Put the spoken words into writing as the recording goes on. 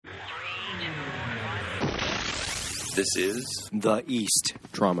This is The East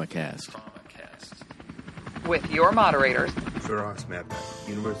TraumaCast. With your moderators, Firas Mehmet,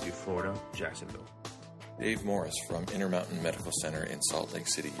 University of Florida, Jacksonville. Dave Morris from Intermountain Medical Center in Salt Lake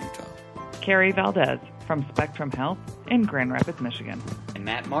City, Utah. Carrie Valdez from Spectrum Health in Grand Rapids, Michigan. And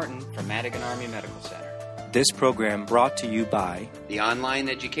Matt Martin from Madigan Army Medical Center. This program brought to you by The Online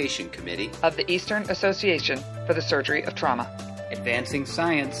Education Committee of the Eastern Association for the Surgery of Trauma. Advancing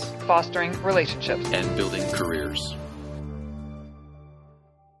Science, Fostering Relationships, And Building Careers.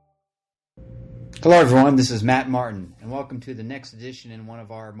 Hello everyone, this is Matt Martin, and welcome to the next edition in one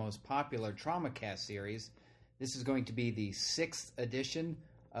of our most popular TraumaCast series. This is going to be the 6th edition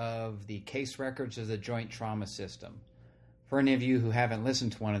of the Case Records of the Joint Trauma System. For any of you who haven't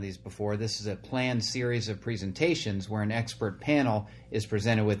listened to one of these before, this is a planned series of presentations where an expert panel is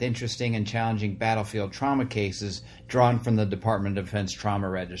presented with interesting and challenging battlefield trauma cases drawn from the Department of Defense Trauma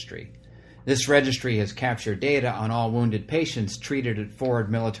Registry. This registry has captured data on all wounded patients treated at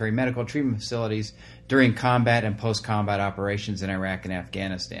forward military medical treatment facilities during combat and post-combat operations in Iraq and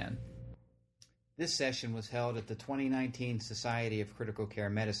Afghanistan. This session was held at the 2019 Society of Critical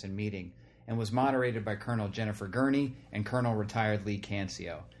Care Medicine meeting and was moderated by Colonel Jennifer Gurney and Colonel Retired Lee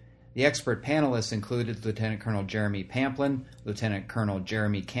Cancio. The expert panelists included Lieutenant Colonel Jeremy Pamplin, Lieutenant Colonel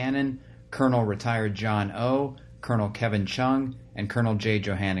Jeremy Cannon, Colonel Retired John O., Colonel Kevin Chung, and Colonel Jay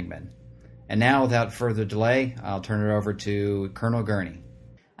Johanningman. And now, without further delay, I'll turn it over to Colonel Gurney.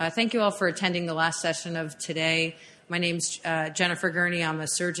 Thank you all for attending the last session of today. My name's Jennifer Gurney. I'm a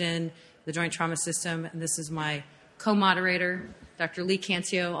surgeon, the Joint Trauma System, and this is my co-moderator, Dr. Lee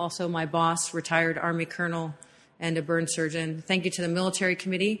Cancio, also my boss, retired Army colonel and a burn surgeon. Thank you to the military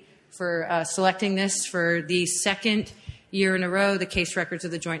committee for selecting this for the second year in a row, the Case Records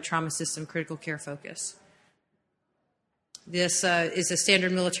of the Joint Trauma System Critical Care Focus. This is a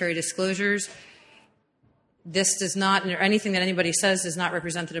standard military disclosures. This does not, or anything that anybody says, does not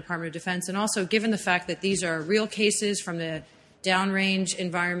represent the Department of Defense. And also, given the fact that these are real cases from the downrange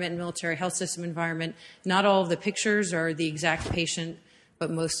environment, military health system environment, not all of the pictures are the exact patient,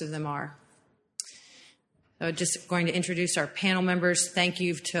 but most of them are. So just going to introduce our panel members. Thank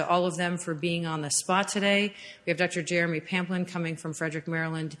you to all of them for being on the spot today. We have Dr. Jeremy Pamplin coming from Frederick,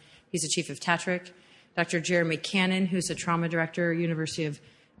 Maryland. He's the chief of TATRIC. Dr. Jeremy Cannon, who's the trauma director, University of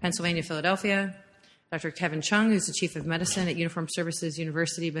Pennsylvania, Philadelphia. Dr. Kevin Chung, who's the chief of medicine at Uniformed Services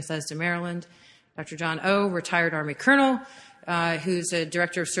University, Bethesda, Maryland. Dr. John O., retired Army colonel, who's a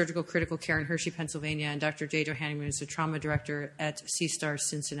director of surgical critical care in Hershey, Pennsylvania. And Dr. Jay Johanningman is the trauma director at C-STAR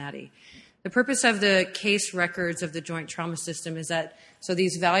Cincinnati. The purpose of the case records of the Joint Trauma System is that so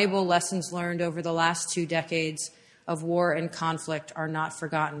these valuable lessons learned over the last 2 decades of war and conflict are not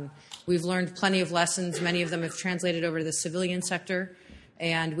forgotten. We've learned plenty of lessons. Many of them have translated over to the civilian sector,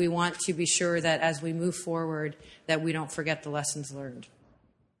 and we want to be sure that as we move forward that we don't forget the lessons learned.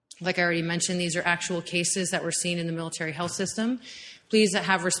 Like I already mentioned, these are actual cases that were seen in the military health system. Please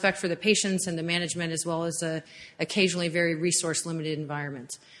have respect for the patients and the management, as well as the occasionally very resource-limited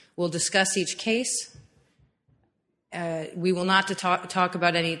environment. We'll discuss each case. We will not talk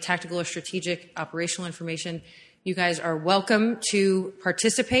about any tactical or strategic operational information. You guys are welcome to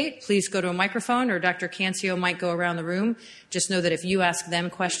participate. Please go to a microphone, or Dr. Cancio might go around the room. Just know that if you ask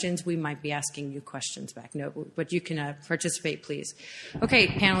them questions, we might be asking you questions back. No, but you can participate, please. Okay,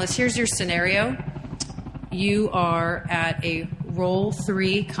 panelists, here's your scenario. You are at a Role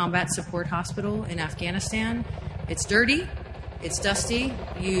 3 combat support hospital in Afghanistan. It's dirty. It's dusty.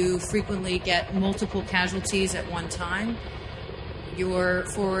 You frequently get multiple casualties at one time. Your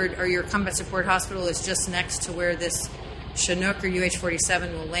forward or your combat support hospital is just next to where this Chinook or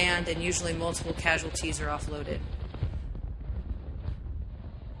UH-47 will land, and usually multiple casualties are offloaded.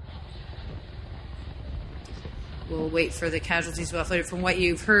 We'll wait for the casualties to be offloaded. From what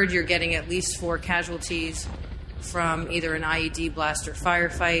you've heard, you're getting at least 4 casualties from either an IED blast or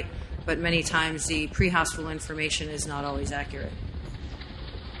firefight, but many times the pre-hospital information is not always accurate.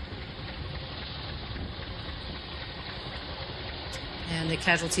 And the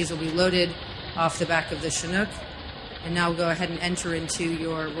casualties will be loaded off the back of the Chinook. And now we'll go ahead and enter into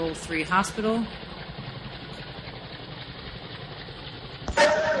your Role 3 hospital.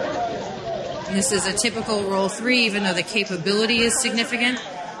 And this is a typical Role 3, even though the capability is significant.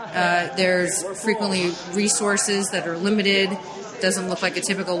 There's frequently resources that are limited. Doesn't look like a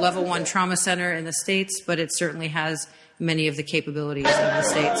typical level 1 trauma center in the States, but it certainly has many of the capabilities in the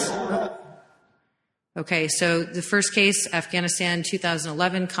States. Okay, so the first case, Afghanistan,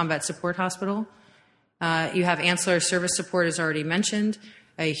 2011, Combat Support Hospital. You have ancillary service support, as already mentioned,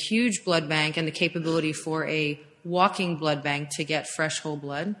 a huge blood bank and the capability for a walking blood bank to get fresh whole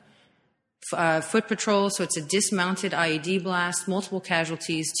blood. Foot patrol, so it's a dismounted IED blast, multiple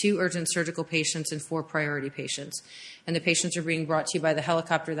casualties, 2 urgent surgical patients, and 4 priority patients. And the patients are being brought to you by the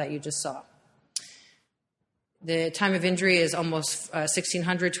helicopter that you just saw. The time of injury is almost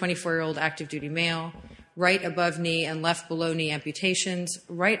 1600, 24-year-old active duty male, right above knee and left below knee amputations,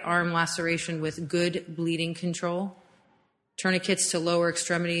 right arm laceration with good bleeding control. Tourniquets to lower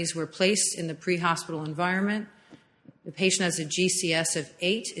extremities were placed in the pre-hospital environment. The patient has a GCS of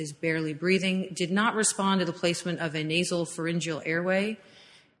 8, is barely breathing, did not respond to the placement of a nasal pharyngeal airway.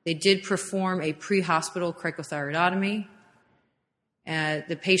 They did perform a pre-hospital cricothyroidotomy.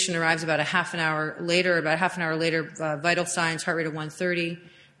 The patient arrives about half an hour later, vital signs, heart rate of 130,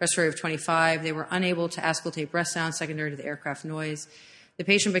 respiratory of 25. They were unable to auscultate breath sound secondary to the aircraft noise. The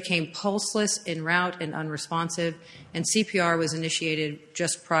patient became pulseless en route and unresponsive, and CPR was initiated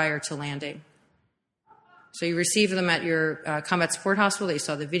just prior to landing. So you received them at your combat support hospital that you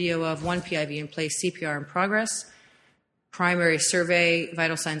saw the video of, 1 PIV in place, CPR in progress. Primary survey,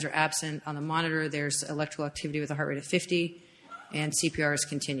 vital signs are absent. On the monitor, there's electrical activity with a heart rate of 50, and CPR is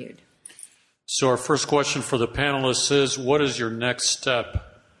continued. So our first question for the panelists is, what is your next step?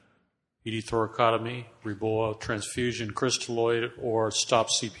 ED thoracotomy, Reboa, transfusion, crystalloid, or stop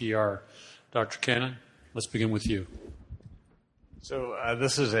CPR? Dr. Cannon, let's begin with you. So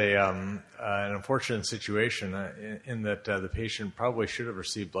this is an unfortunate situation in that the patient probably should have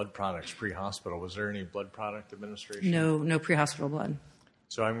received blood products pre-hospital. Was there any blood product administration? No pre-hospital blood.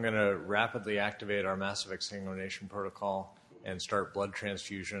 So I'm going to rapidly activate our massive exsanguination protocol and start blood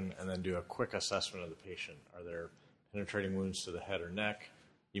transfusion and then do a quick assessment of the patient. Are there penetrating wounds to the head or neck?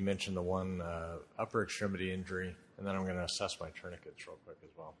 You mentioned the one upper extremity injury, and then I'm going to assess my tourniquets real quick as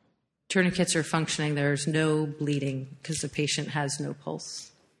well. Tourniquets are functioning. There's no bleeding because the patient has no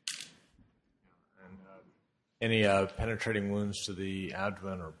pulse. And any penetrating wounds to the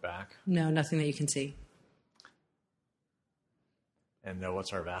abdomen or back? No, nothing that you can see. And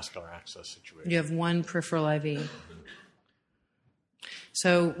what's our vascular access situation? You have 1 peripheral IV.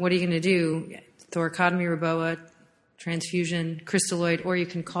 So what are you going to do? Thoracotomy, Reboa, transfusion, crystalloid, or you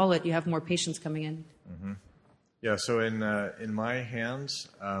can call it. You have more patients coming in. Mm-hmm. Yeah, so in my hands,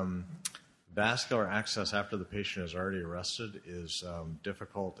 vascular access after the patient is already arrested is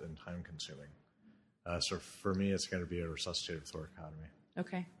difficult and time-consuming. So for me, it's going to be a resuscitative thoracotomy.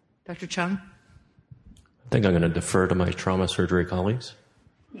 Okay. Dr. Chung? I think I'm going to defer to my trauma surgery colleagues.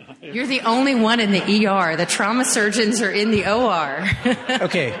 You're the only one in the ER. The trauma surgeons are in the OR.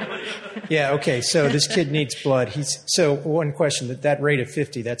 Okay. Yeah, okay. So this kid needs blood. So one question, that rate of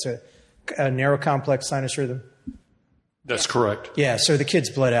 50, that's a narrow complex sinus rhythm? That's correct. Yeah, so the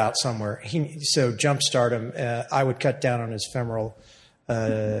kid's bled out somewhere. So jumpstart him. I would cut down on his femoral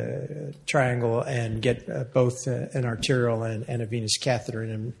triangle and get both an arterial and a venous catheter in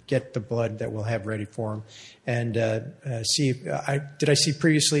him, get the blood that we'll have ready for him. And see, did I see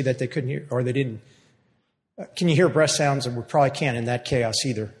previously that they couldn't hear, or they didn't? Can you hear breath sounds? And we probably can't in that chaos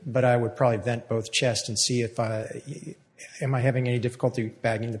either, but I would probably vent both chest and see if am I having any difficulty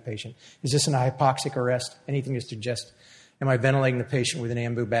bagging the patient? Is this an hypoxic arrest? Anything to suggest? Am I ventilating the patient with an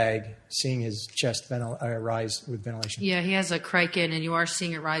ambu bag, seeing his chest rise with ventilation? Yeah, he has a criken, and you are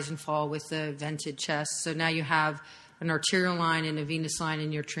seeing it rise and fall with the vented chest. So now you have an arterial line and a venous line,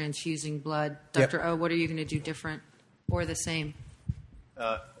 and you're transfusing blood. Dr. Yep. O, what are you going to do different or the same?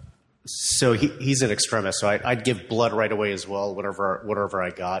 So he's an extremist, so I'd give blood right away as well, whatever I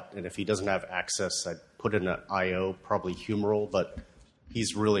got. And if he doesn't have access, I'd put in an IO, probably humeral, but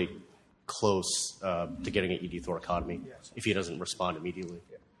he's really close to getting an ED thoracotomy if he doesn't respond immediately.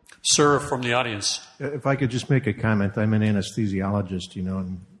 Sir, from the audience. If I could just make a comment, I'm an anesthesiologist,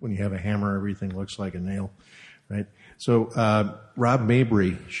 and when you have a hammer, everything looks like a nail, right? So Rob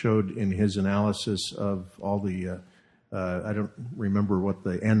Mabry showed in his analysis of all the, I don't remember what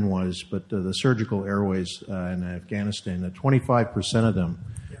the N was, but the surgical airways in Afghanistan, that 25% of them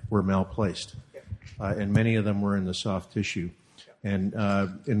were malplaced, and many of them were in the soft tissue. And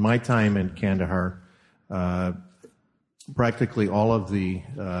in my time in Kandahar, practically all of the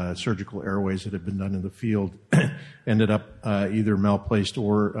surgical airways that had been done in the field ended up either malplaced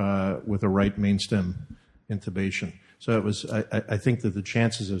or with a right mainstem intubation. So it was. I think that the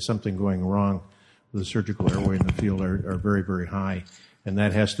chances of something going wrong with a surgical airway in the field are very, very high, and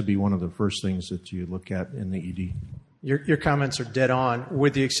that has to be one of the first things that you look at in the ED. Your comments are dead on.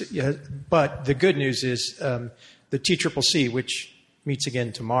 But the good news is the TCCC, which meets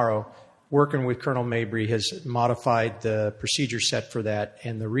again tomorrow, working with Colonel Mabry, has modified the procedure set for that,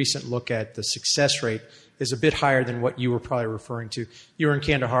 and the recent look at the success rate is a bit higher than what you were probably referring to. You were in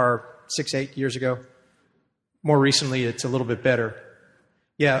Kandahar 6-8 years ago. More recently, it's a little bit better.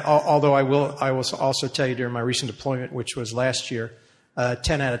 Yeah, although I will also tell you during my recent deployment, which was last year,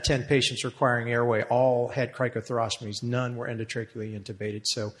 10 out of 10 patients requiring airway all had cricothorastomies. None were endotracheally intubated.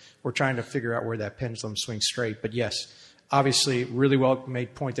 So we're trying to figure out where that pendulum swings straight. But yes, obviously, really well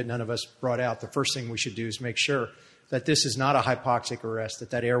made point that none of us brought out. The first thing we should do is make sure that this is not a hypoxic arrest,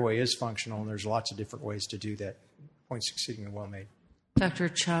 that airway is functional, and there's lots of different ways to do that. Point's exceedingly well made. Dr.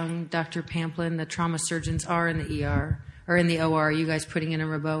 Chung, Dr. Pamplin, the trauma surgeons are in the ER or in the OR. Are you guys putting in a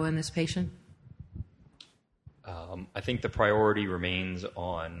Reboa in this patient? I think the priority remains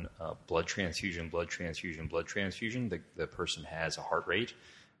on blood transfusion. The person has a heart rate,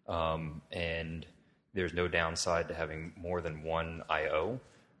 and there's no downside to having more than one IO,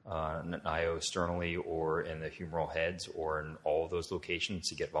 an IO externally or in the humeral heads or in all of those locations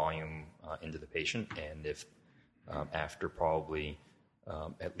to get volume into the patient. And if after probably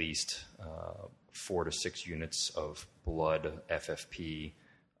at least 4 to 6 units of blood, FFP,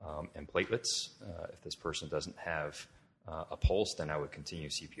 and platelets, if this person doesn't have a pulse, then I would continue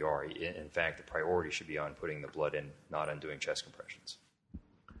CPR. In fact, the priority should be on putting the blood in, not on doing chest compressions.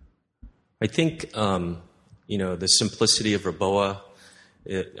 I think, the simplicity of Reboa,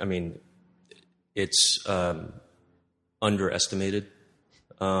 it's underestimated.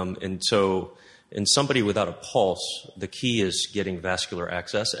 And so in somebody without a pulse, the key is getting vascular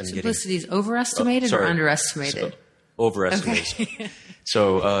access. And simplicity is overestimated or underestimated? Overestimated. Okay.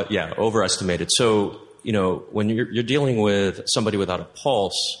 So, overestimated. So, when you're dealing with somebody without a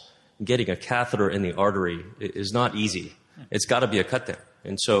pulse, getting a catheter in the artery is not easy. It's got to be a cut down.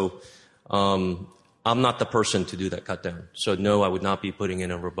 And so, I'm not the person to do that cut down. So, no, I would not be putting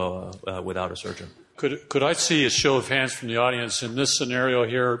in a Reboa without a surgeon. Could I see a show of hands from the audience? In this scenario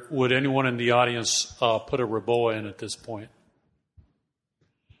here, would anyone in the audience put a Reboa in at this point?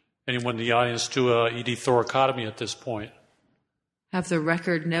 Anyone in the audience do a ED thoracotomy at this point? Have the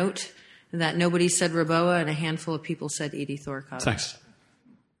record note that nobody said Reboa and a handful of people said ED thoracotomy. Thanks.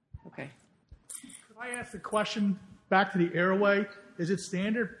 Okay. Could I ask the question back to the airway? Is it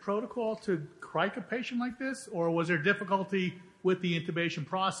standard protocol to cric a patient like this, or was there difficulty with the intubation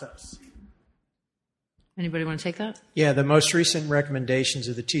process? Anybody want to take that? Yeah, the most recent recommendations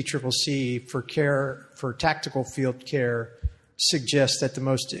of the TCCC for tactical field care suggest that the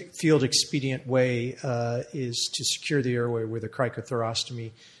most field expedient way is to secure the airway with a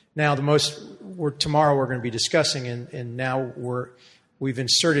cricothorastomy. Now, tomorrow we're going to be discussing, and now we've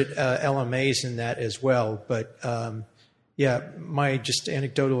inserted LMAs in that as well. But my just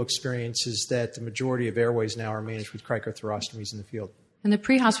anecdotal experience is that the majority of airways now are managed with cricothorastomies in the field. And the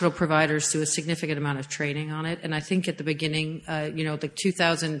pre-hospital providers do a significant amount of training on it. And I think at the beginning, like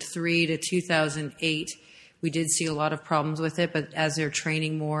 2003 to 2008, we did see a lot of problems with it. But as they're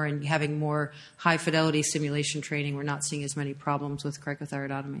training more and having more high-fidelity simulation training, we're not seeing as many problems with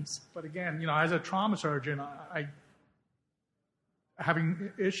cricothyroidotomies. But again, as a trauma surgeon, I having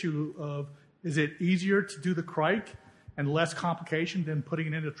an issue of, is it easier to do the cric and less complication than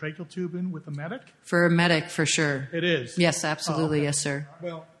putting an endotracheal tube in with a medic? For a medic, for sure. It is? Yes, absolutely. Okay. Yes, sir.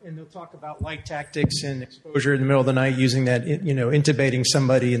 Well, and they'll talk about light tactics and exposure in the middle of the night, using that, intubating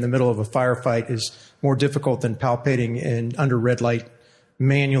somebody in the middle of a firefight is more difficult than palpating and under red light,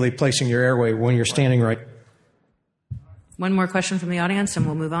 manually placing your airway when you're standing right. One more question from the audience and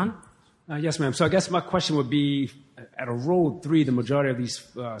we'll move on. Yes, ma'am. So I guess my question would be, at a row 3, the majority of these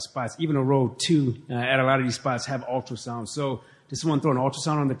spots, even a row 2, at a lot of these spots have ultrasound. So did someone throw an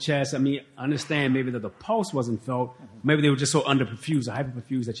ultrasound on the chest? I understand maybe that the pulse wasn't felt. Maybe they were just so underperfused or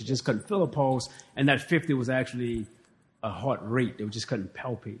hyperperfused that you just couldn't feel a pulse, and that 50 was actually a heart rate. They just couldn't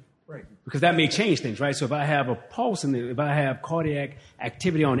palpate. Right. Because that may change things, right? So if I have a pulse and if I have cardiac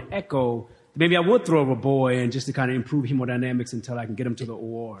activity on echo, maybe I would throw a Reboa in just to kind of improve hemodynamics until I can get them to the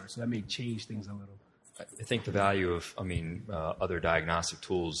OR. So that may change things a little. I think the value of, other diagnostic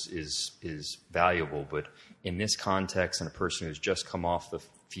tools is valuable, but in this context, and a person who's just come off the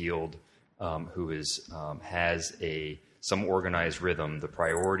field, who has some organized rhythm, the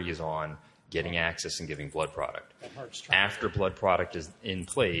priority is on getting access and giving blood product. After blood product is in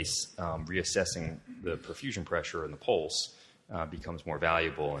place, reassessing the perfusion pressure and the pulse becomes more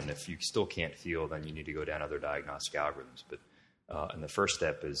valuable. And if you still can't feel, then you need to go down other diagnostic algorithms. But and the first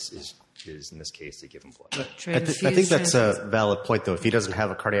step is in this case to give him blood. I think that's a valid point, though. If he doesn't have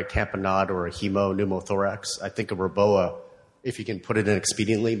a cardiac tamponade or a hemopneumothorax, I think a Reboa, if you can put it in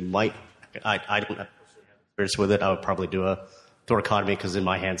expediently, might. I don't have experience with it. I would probably do a thoracotomy because in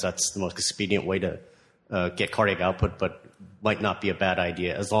my hands that's the most expedient way to get cardiac output, but might not be a bad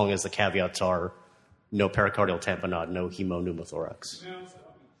idea as long as the caveats are no pericardial tamponade, no hemopneumothorax.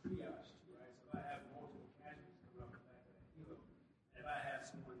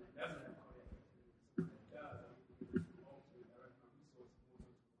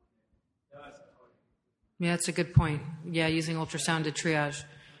 Yeah, that's a good point. Yeah, using ultrasound to triage.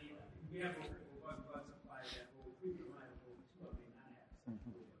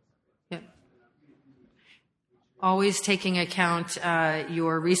 Always taking account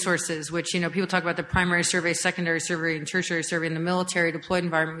your resources, which, people talk about the primary survey, secondary survey, and tertiary survey. In the military deployed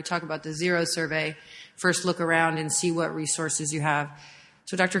environment, we talk about the zero survey. First look around and see what resources you have.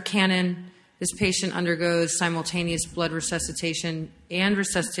 So Dr. Cannon, this patient undergoes simultaneous blood resuscitation and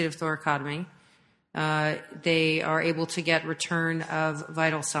resuscitative thoracotomy. They are able to get return of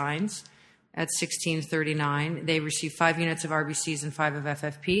vital signs at 16:39. They receive 5 units of RBCs and 5 of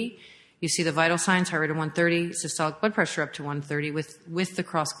FFP. You see the vital signs, heart rate of 130, systolic blood pressure up to 130 with the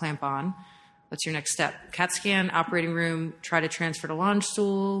cross clamp on. What's your next step? CAT scan, operating room, try to transfer to launch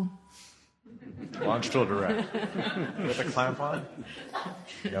stool. Launch stool direct. With a clamp on?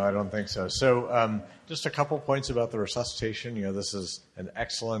 No, I don't think so. So just a couple points about the resuscitation. This is an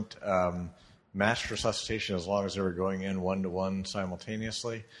excellent matched resuscitation as long as they were going in 1-to-1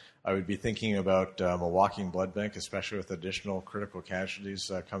 simultaneously. I would be thinking about a walking blood bank, especially with additional critical casualties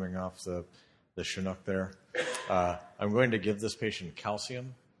coming off the Chinook there. I'm going to give this patient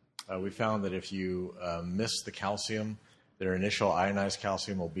calcium. We found that if you miss the calcium, their initial ionized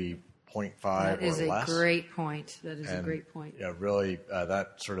calcium will be 0.5 or less. That is a great point. That is a great point. Yeah, really,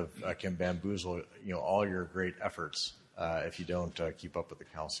 that sort of can bamboozle all your great efforts if you don't keep up with the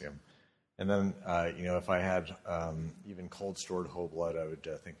calcium. And then, if I had even cold stored whole blood, I would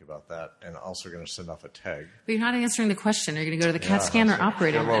think about that. And also going to send off a TEG. But you're not answering the question. Are you going to go to the CAT scan or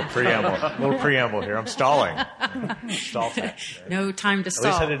operating room? A little preamble here. I'm stalling. Stall tech. Right? No time to stall.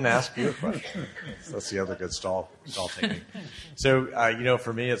 At least I didn't ask you a question. That's the other good stall technique. So,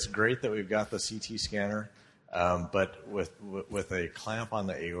 for me, it's great that we've got the CT scanner, but with a clamp on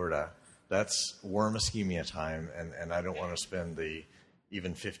the aorta, that's worm ischemia time, and I don't want to spend the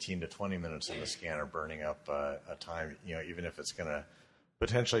even 15 to 20 minutes in the scanner burning up a time, even if it's going to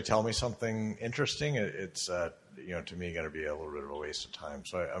potentially tell me something interesting, it's, to me, going to be a little bit of a waste of time.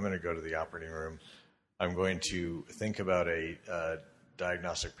 So I'm going to go to the operating room. I'm going to think about a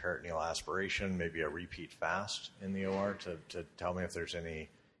diagnostic peritoneal aspiration, maybe a repeat fast in the OR to tell me if there's any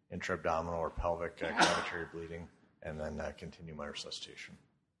intra-abdominal or pelvic cavitary bleeding, and then continue my resuscitation.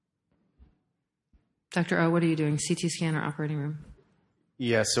 Dr. O, what are you doing, CT scan or operating room?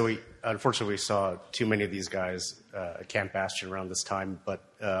 Yeah, so unfortunately we saw too many of these guys at Camp Bastion around this time. But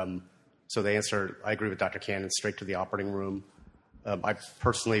so the answer, I agree with Dr. Cannon, straight to the operating room. I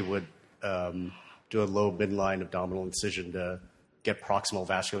personally would do a low midline abdominal incision to get proximal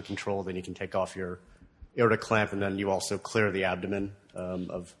vascular control. Then you can take off your aortic clamp, and then you also clear the abdomen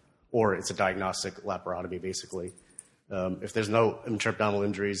or it's a diagnostic laparotomy basically. If there's no intra-abdominal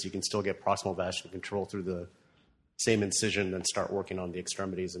injuries, you can still get proximal vascular control through the same incision and start working on the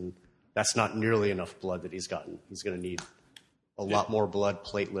extremities. And that's not nearly enough blood that he's gotten. He's going to need a lot more blood,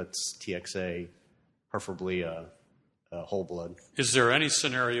 platelets, TXA, preferably whole blood. Is there any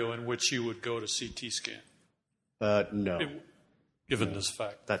scenario in which you would go to CT scan? No. Given this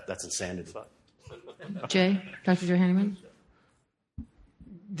fact. That's insanity. Dr. Jay Hanneman?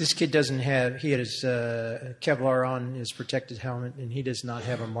 This kid doesn't have, he had his Kevlar on, his protected helmet, and he does not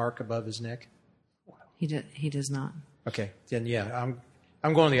have a mark above his neck? He does not. Okay, then yeah,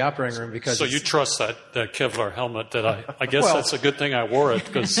 I'm going to the operating room because. So you trust that Kevlar helmet? That I guess that's a good thing I wore it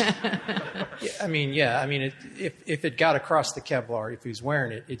because. If it got across the Kevlar, if he's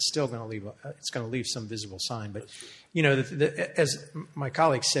wearing it, it's still going to leave some visible sign. But as my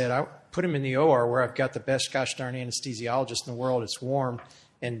colleague said, I put him in the OR where I've got the best gosh darn anesthesiologist in the world. It's warm,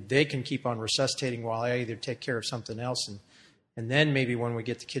 and they can keep on resuscitating while I either take care of something else and then maybe when we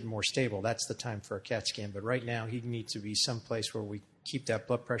get the kid more stable, that's the time for a CAT scan. But right now, he needs to be someplace where we keep that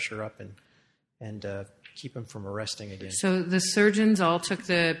blood pressure up and keep him from arresting again. So the surgeons all took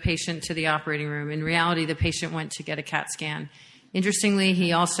the patient to the operating room. In reality, the patient went to get a CAT scan. Interestingly,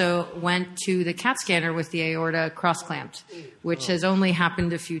 he also went to the CAT scanner with the aorta cross-clamped, which has only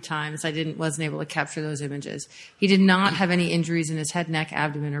happened a few times. I wasn't able to capture those images. He did not have any injuries in his head, neck,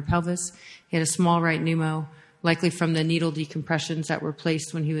 abdomen, or pelvis. He had a small right pneumo, likely from the needle decompressions that were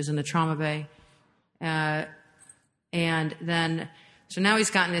placed when he was in the trauma bay. So now he's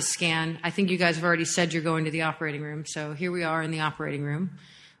gotten his scan. I think you guys have already said you're going to the operating room. So here we are in the operating room.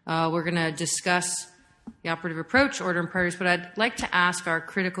 We're going to discuss the operative approach, order and priorities, but I'd like to ask our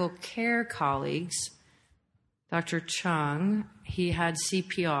critical care colleagues, Dr. Chung, he had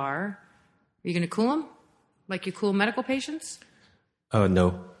CPR. Are you going to cool him like you cool medical patients?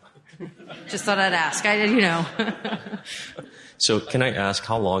 No. Just thought I'd ask. So can I ask,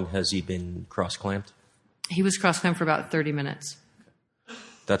 how long has he been cross-clamped? He was cross-clamped for about 30 minutes.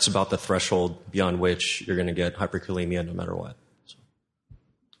 that's about the threshold beyond which you're going to get hyperkalemia no matter what.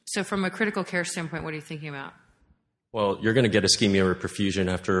 So from a critical care standpoint, what are you thinking about? Well, you're going to get ischemia reperfusion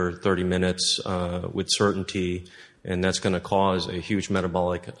after 30 minutes with certainty, and that's going to cause a huge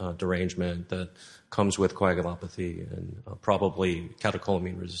metabolic derangement that comes with coagulopathy and probably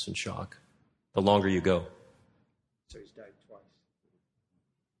catecholamine-resistant shock the longer you go. So he's died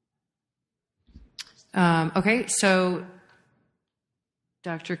twice. Okay, so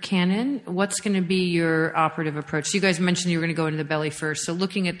Dr. Cannon, what's going to be your operative approach? So you guys mentioned you were going to go into the belly first. So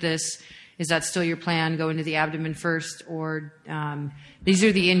looking at this, is that still your plan? Go into the abdomen first, or these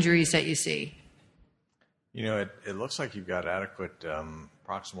are the injuries that you see? You know, it looks like you've got adequate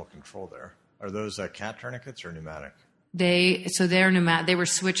proximal control there. Are those CAT tourniquets or pneumatic? They're pneumatic. They were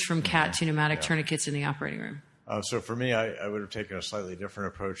switched from CAT to pneumatic tourniquets in the operating room. So for me, I would have taken a slightly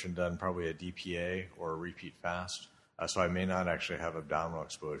different approach and done probably a DPA or a repeat fast. So I may not actually have abdominal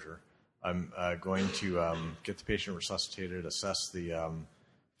exposure. I'm going to get the patient resuscitated, assess the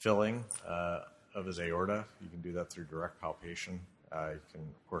filling of his aorta. You can do that through direct palpation. You can,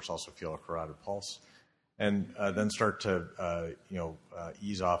 of course, also feel a carotid pulse. And then start to,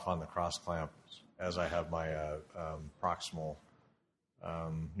 ease off on the cross clamp as I have my proximal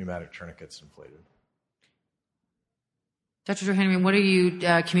pneumatic tourniquets inflated. Dr. Johannemann, what are you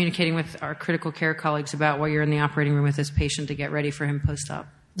communicating with our critical care colleagues about while you're in the operating room with this patient to get ready for him post-op?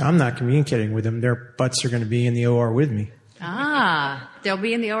 I'm not communicating with them. Their butts are going to be in the OR with me. They'll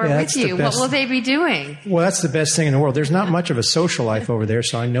be in the OR with you. What will they be doing? Well, that's the best thing in the world. There's not much of a social life over there,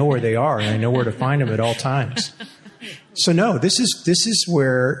 so I know where they are and I know where to find them at all times. So no, this is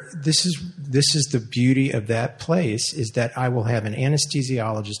the beauty of that place, is that I will have an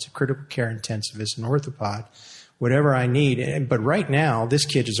anesthesiologist, a critical care intensivist, an orthopod, whatever I need. But right now, this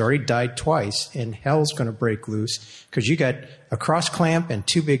kid has already died twice, and hell's going to break loose because you got a cross clamp and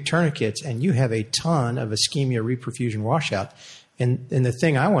 2 big tourniquets, and you have a ton of ischemia reperfusion washout. And the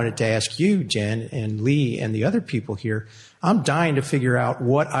thing I wanted to ask you, Jen and Lee and the other people here, I'm dying to figure out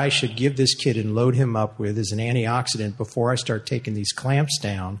what I should give this kid and load him up with as an antioxidant before I start taking these clamps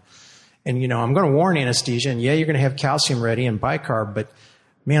down. And, I'm going to warn anesthesia, and you're going to have calcium ready and bicarb, but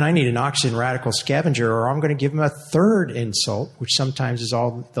man, I need an oxygen radical scavenger, or I'm going to give him a third insult, which sometimes is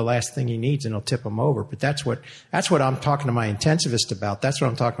all the last thing he needs, and it'll tip him over. But that's what I'm talking to my intensivist about. That's what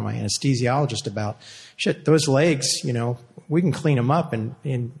I'm talking to my anesthesiologist about. Shit, those legs, we can clean them up,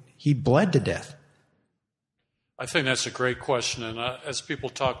 and he bled to death. I think that's a great question. And as people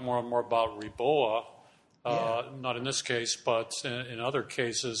talk more and more about Reboa, not in this case, but in other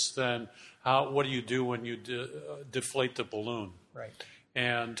cases, then what do you do when you deflate the balloon? Right.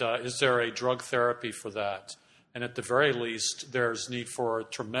 And is there a drug therapy for that? And at the very least, there's need for a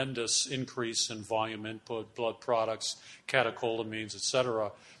tremendous increase in volume input, blood products, catecholamines, et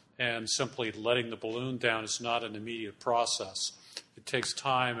cetera. And simply letting the balloon down is not an immediate process. It takes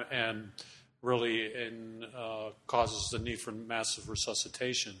time and really causes the need for massive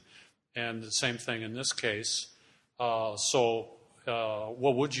resuscitation. And the same thing in this case. So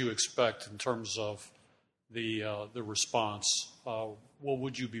what would you expect in terms of the response? What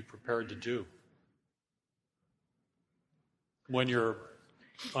would you be prepared to do when you're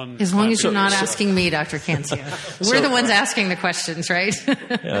as long as you're not asking me, Dr. Cancia. We're the ones asking the questions, right?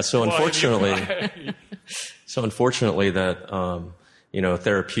 Yeah. So unfortunately, that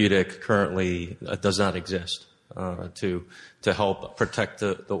therapeutic currently does not exist to help protect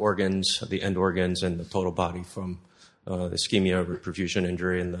the organs, the end organs, and the total body from the ischemia, reperfusion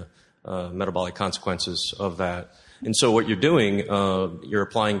injury, and the metabolic consequences of that. And so what you're doing, you're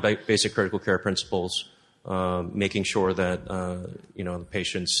applying basic critical care principles, making sure that the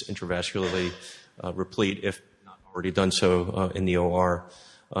patient's intravascularly replete, if not already done so in the OR,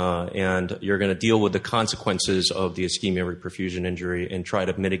 and you're going to deal with the consequences of the ischemia reperfusion injury and try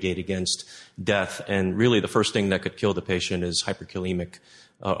to mitigate against death. And really, the first thing that could kill the patient is hyperkalemic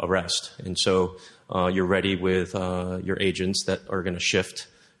arrest. And so you're ready with your agents that are going to shift.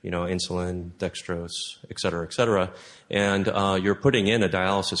 Insulin, dextrose, et cetera, and you're putting in a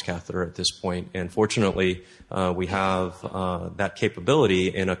dialysis catheter at this point. And fortunately, we have that capability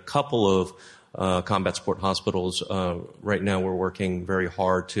in a couple of combat support hospitals. Right now, we're working very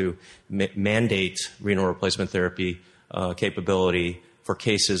hard to mandate renal replacement therapy capability for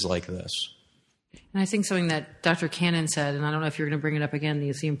cases like this. And I think something that Dr. Cannon said, and I don't know if you're going to bring it up again,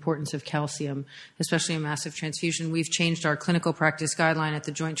 is the importance of calcium, especially in massive transfusion. We've changed our clinical practice guideline at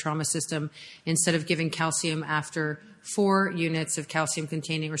the Joint Trauma System. Instead of giving calcium after 4 units of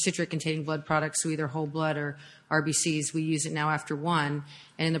calcium-containing or citrate-containing blood products, so either whole blood or RBCs, we use it now after 1.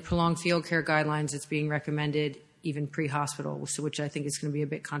 And in the prolonged field care guidelines, it's being recommended even pre-hospital, which I think is going to be a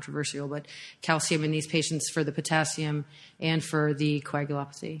bit controversial, but calcium in these patients for the potassium and for the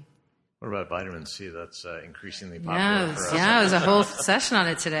coagulopathy. What about vitamin C? That's increasingly popular for us. Yeah, it was a whole session on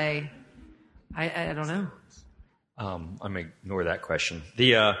it today. I don't know. I'm going to ignore that question.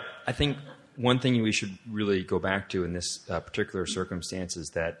 I think one thing we should really go back to in this particular circumstance is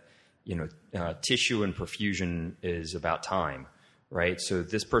that, tissue and perfusion is about time, right? So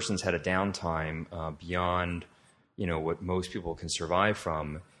this person's had a downtime beyond, what most people can survive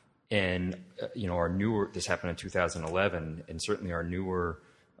from. And, our newer, this happened in 2011, and certainly our newer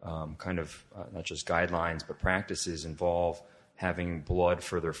not just guidelines, but practices involve having blood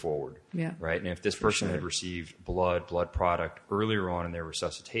further forward, right? And if this person had received blood product earlier on in their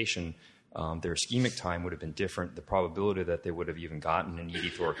resuscitation, their ischemic time would have been different. The probability that they would have even gotten an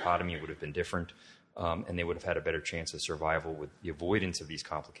ED thoracotomy would have been different, and they would have had a better chance of survival with the avoidance of these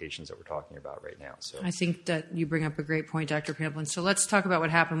complications that we're talking about right now. So I think that you bring up a great point, Dr. Pamplin. So let's talk about what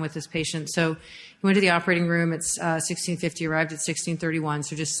happened with this patient. So he went to the operating room at 16:50, arrived at 16:31.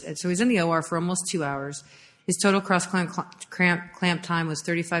 So he's in the OR for almost 2 hours. His total cross-clamp time was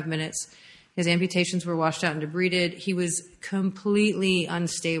 35 minutes. His amputations were washed out and debrided. He was completely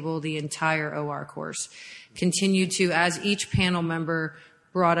unstable the entire OR course. Continued to, as each panel member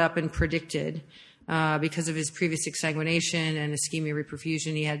brought up and predicted, because of his previous exsanguination and ischemia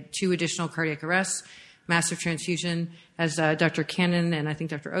reperfusion, he had 2 additional cardiac arrests, massive transfusion, as Dr. Cannon and I think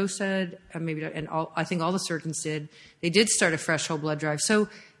Dr. O said, I think all the surgeons did. They did start a fresh whole blood drive. So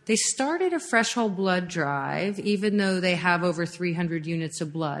they started a fresh whole blood drive, even though they have over 300 units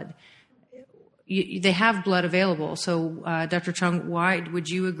of blood. They have blood available. So, Dr. Chung, why would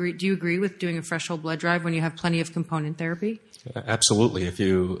you agree? Do you agree with doing a fresh whole blood drive when you have plenty of component therapy? Absolutely. If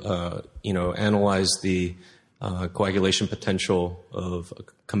you analyze the coagulation potential of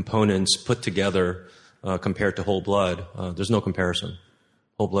components put together compared to whole blood, there's no comparison.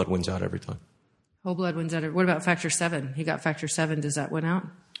 Whole blood wins out every time. Whole blood wins out. What about factor 7? He got factor 7. Does that win out?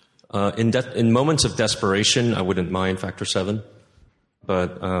 In moments of desperation, I wouldn't mind factor 7.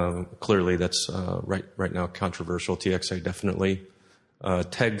 But clearly that's right now controversial. TXA definitely.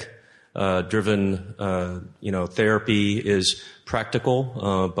 TEG-driven therapy is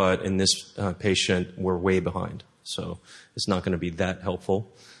practical, but in this patient, we're way behind. So it's not going to be that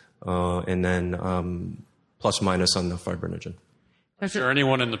helpful. And then plus minus on the fibrinogen. Is there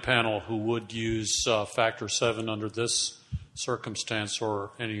anyone in the panel who would use factor 7 under this circumstance or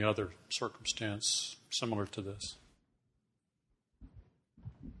any other circumstance similar to this?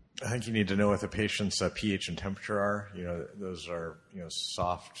 I think you need to know what the patient's pH and temperature are. Those are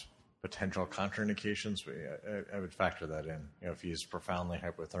soft potential contraindications. I would factor that in. If he's profoundly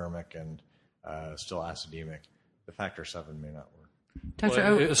hypothermic and still acidemic, the factor 7 may not work.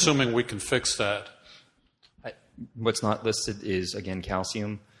 Assuming we can fix that. What's not listed is again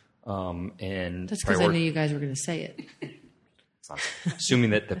calcium, and that's because I knew you guys were going to say it. Assuming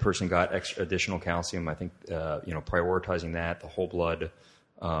that the person got additional calcium, I think prioritizing that, the whole blood.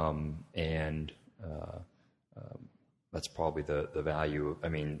 And that's probably the value. I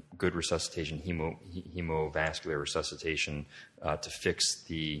mean, good resuscitation, hemovascular resuscitation to fix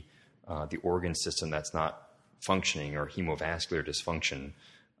the organ system that's not functioning or hemovascular dysfunction,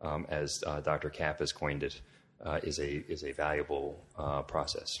 as Dr. Kapp has coined it, is a valuable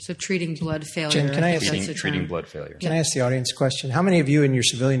process. So treating blood failure. Jen, can I ask treating blood failure? Can I ask the audience a question? How many of you in your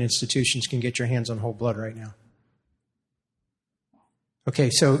civilian institutions can get your hands on whole blood right now?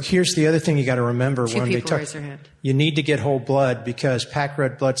 Okay, so here's the other thing you got to remember when they talk. Raise their hand. You need to get whole blood because packed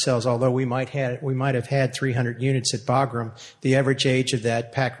red blood cells, although we might have had 300 units at Bagram, the average age of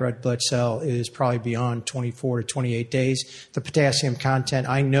that packed red blood cell is probably beyond 24 to 28 days. The potassium content,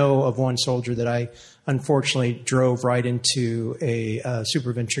 I know of one soldier that I unfortunately drove right into a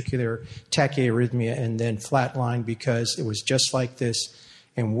supraventricular tachyarrhythmia and then flatlined because it was just like this.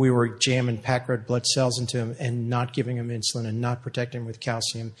 And we were jamming packed red blood cells into him and not giving him insulin and not protecting him with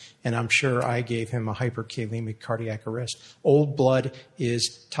calcium. And I'm sure I gave him a hyperkalemic cardiac arrest. Old blood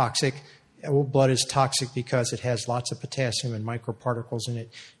is toxic. Old blood is toxic because it has lots of potassium and microparticles in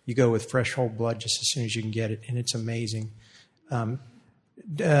it. You go with fresh whole blood just as soon as you can get it, and it's amazing.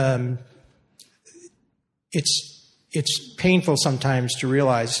 It's painful sometimes to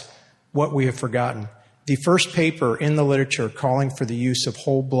realize what we have forgotten. The first paper in the literature calling for the use of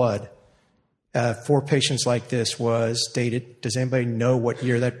whole blood for patients like this was dated. Does anybody know what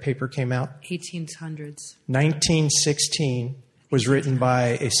year that paper came out? 1800s. 1916 was written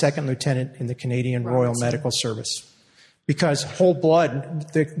by a second lieutenant in the Canadian Royal Medical Service. Because whole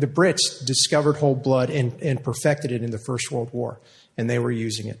blood, the Brits discovered whole blood and perfected it in the First World War. and they were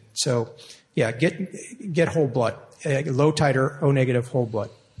using it. So, yeah, get whole blood, low titer O negative whole blood.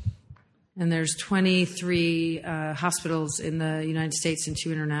 And there's 23 hospitals in the United States and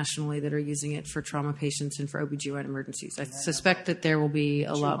 2 internationally that are using it for trauma patients and for OBGYN emergencies. I suspect that there will be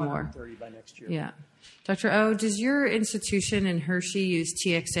a lot more. 230 by next year. Yeah. Dr. O, does your institution in Hershey use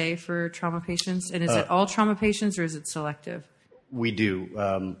TXA for trauma patients? And is it all trauma patients or is it selective? We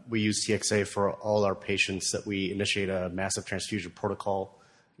do. We use TXA for all our patients that we initiate a massive transfusion protocol.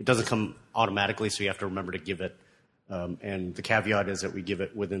 It doesn't come automatically, so you have to remember to give it. And the caveat is that we give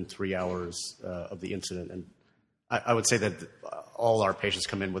it within 3 hours of the incident. And I would say that all our patients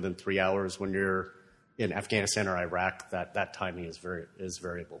come in within 3 hours. When you're in Afghanistan or Iraq, that timing is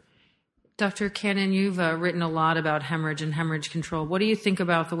variable. Dr. Cannon, you've written a lot about hemorrhage and hemorrhage control. What do you think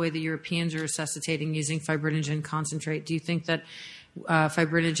about the way the Europeans are resuscitating using fibrinogen concentrate? Do you think that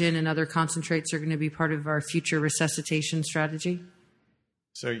fibrinogen and other concentrates are going to be part of our future resuscitation strategy?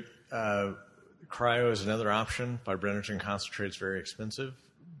 So cryo is another option. Fibrinogen concentrate is very expensive,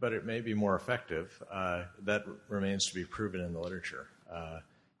 but it may be more effective. That remains to be proven in the literature.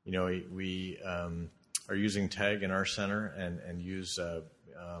 We are using TEG in our center and use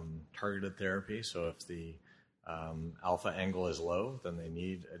targeted therapy. So if the alpha angle is low, then they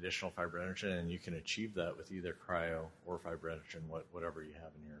need additional fibrinogen, and you can achieve that with either cryo or fibrinogen, whatever you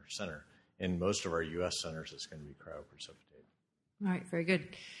have in your center. In most of our U.S. centers, it's going to be cryoprecipitated. All right, very good.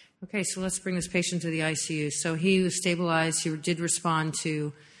 Okay, so let's bring this patient to the ICU. So he was stabilized. He did respond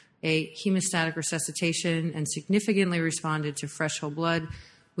to a hemostatic resuscitation and significantly responded to fresh whole blood.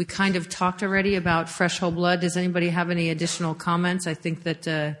 We kind of talked already about fresh whole blood. Does anybody have any additional comments? I think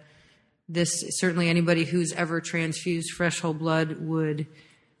that certainly anybody who's ever transfused fresh whole blood would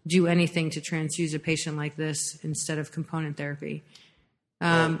do anything to transfuse a patient like this instead of component therapy.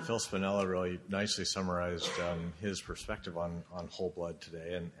 Phil Spinella really nicely summarized his perspective on whole blood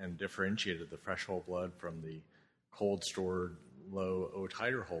today and differentiated the fresh whole blood from the cold stored low O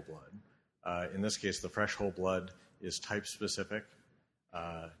titer whole blood. In this case, the fresh whole blood is type specific.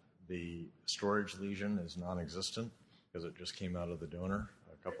 The storage lesion is non-existent because it just came out of the donor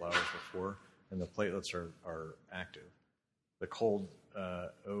a couple hours before, and the platelets are active. The cold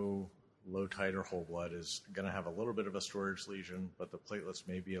O low titer whole blood is going to have a little bit of a storage lesion, but the platelets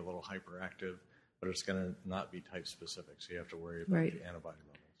may be a little hyperactive, but it's going to not be type specific, so you have to worry about the antibody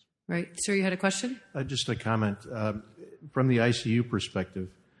levels. Right. Sir, you had a question? Just a comment. From the ICU perspective,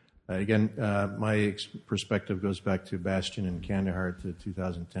 again, my perspective goes back to Bastion and Kandahar to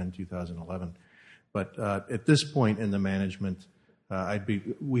 2010, 2011. But at this point in the management,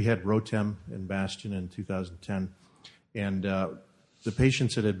 we had Rotem in Bastion in 2010, and the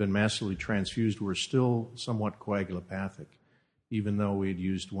patients that had been massively transfused were still somewhat coagulopathic, even though we had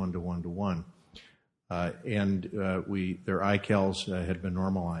used 1:1:1. And their ICALs had been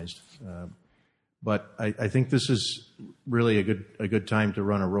normalized. But I think this is really a good time to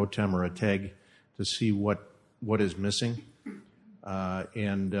run a Rotem or a TEG to see what is missing.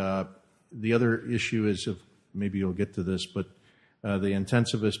 And the other issue is, maybe you'll get to this, but the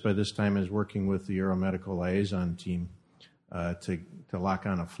intensivist by this time is working with the aeromedical liaison team to lock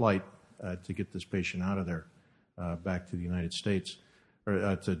on a flight to get this patient out of there back to the United States,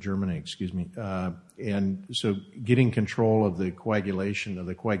 or to Germany, excuse me. And so getting control of the coagulation, of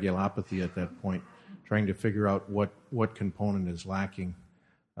the coagulopathy at that point, trying to figure out what component is lacking,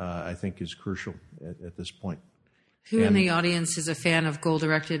 I think is crucial at this point. Who in the audience is a fan of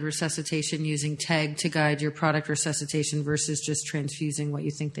goal-directed resuscitation using TEG to guide your product resuscitation versus just transfusing what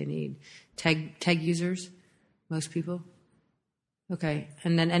you think they need? TEG users? Most people? Okay.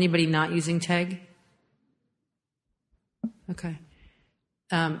 And then anybody not using TEG? Okay.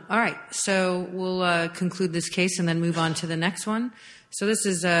 All right. So we'll conclude this case and then move on to the next one. So this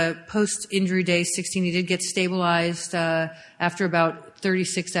is post-injury day 16. He did get stabilized after about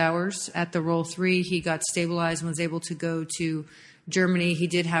 36 hours at the roll 3. He got stabilized and was able to go to Germany. He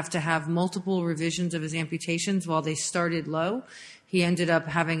did have to have multiple revisions of his amputations while they started low. He ended up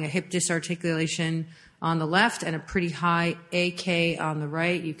having a hip disarticulation on the left and a pretty high AK on the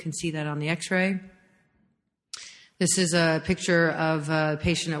right. You can see that on the x-ray. This is a picture of a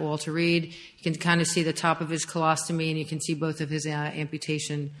patient at Walter Reed. You can kind of see the top of his colostomy, and you can see both of his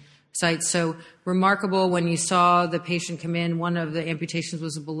amputation sites. So remarkable when you saw the patient come in, one of the amputations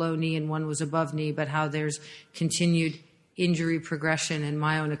was below knee and one was above knee, but how there's continued injury progression and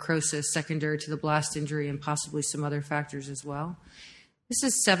myonecrosis secondary to the blast injury and possibly some other factors as well. This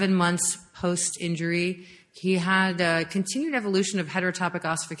is 7 months post-injury. He had continued evolution of heterotopic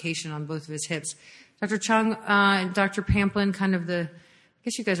ossification on both of his hips. Dr. Chung and Dr. Pamplin, kind of the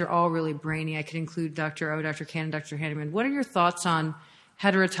guess you guys are all really brainy. I could include Dr. O, Dr. Cannon, Dr. Hanneman. What are your thoughts on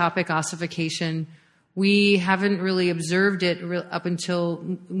heterotopic ossification? We haven't really observed it up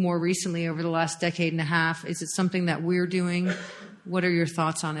until more recently, over the last decade and a half. Is it something that we're doing? What are your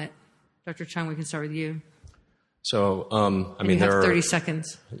thoughts on it? Dr. Chung, we can start with you. So, I mean, you have there 30 are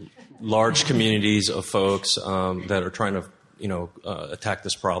seconds. large communities of folks that are trying to, attack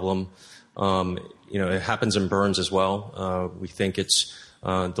this problem. It happens in burns as well. We think it's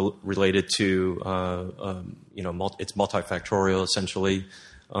related to, it's multifactorial, essentially.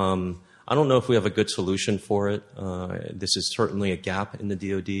 I don't know if we have a good solution for it. This is certainly a gap in the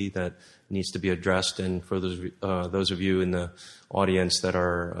DoD that needs to be addressed. And for those of you in the audience that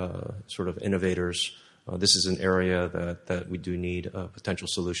are sort of innovators, this is an area that we do need a potential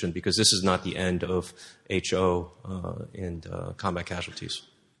solution, because this is not the end of HO and combat casualties.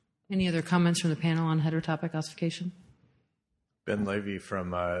 Any other comments from the panel on heterotopic ossification? Ben Levy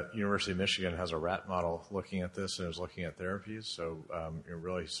from University of Michigan has a rat model looking at this and is looking at therapies. So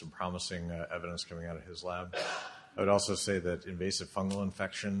really some promising evidence coming out of his lab. I would also say that invasive fungal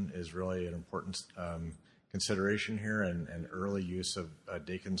infection is really an important consideration here, and early use of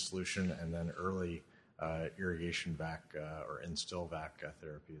Dakin solution and then early irrigation vac or instill vac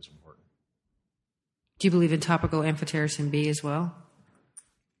therapy is important. Do you believe in topical amphotericin B as well?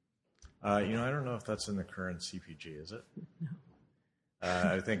 I don't know if that's in the current CPG, is it? No.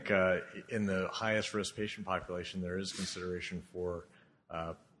 I think in the highest risk patient population, there is consideration for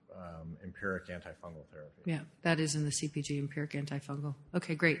empiric antifungal therapy. Yeah, that is in the CPG, empiric antifungal.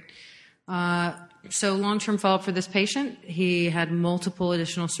 Okay, great. So long-term follow-up for this patient. He had multiple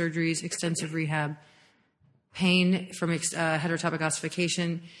additional surgeries, extensive rehab, pain from heterotopic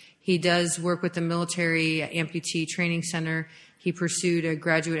ossification. He does work with the Military Amputee Training Center. He pursued a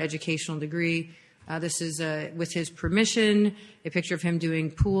graduate educational degree. This is, with his permission, a picture of him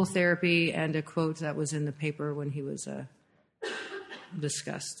doing pool therapy and a quote that was in the paper when he was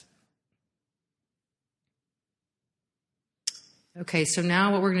discussed. Okay, so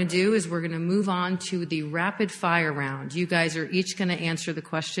now what we're going to do is we're going to move on to the rapid fire round. You guys are each going to answer the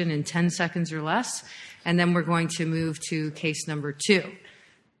question in 10 seconds or less, and then we're going to move to case number 2.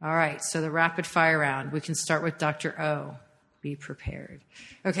 All right, so the rapid fire round. We can start with Dr. O. Be prepared.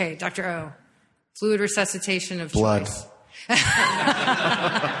 Okay, Dr. O. Fluid resuscitation of blood. Choice.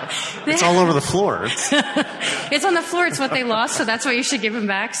 It's all over the floor. It's on the floor. It's what they lost, so that's why you should give them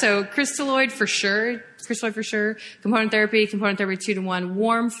back. So crystalloid for sure. Component therapy 2-to-1.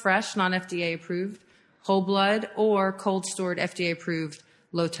 Warm, fresh, non-FDA approved. Whole blood or cold stored FDA approved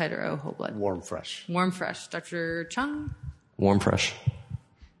low titer O whole blood. Warm, fresh. Warm, fresh. Dr. Chung? Warm, fresh.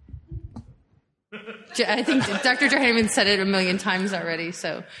 I think Dr. Johanneman said it a million times already,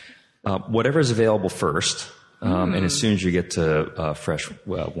 so... Whatever is available first, and as soon as you get to fresh,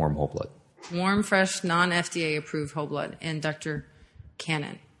 warm whole blood. Warm, fresh, non-FDA approved whole blood. And Dr.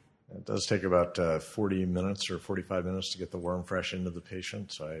 Cannon. It does take about 40 minutes or 45 minutes to get the warm, fresh into the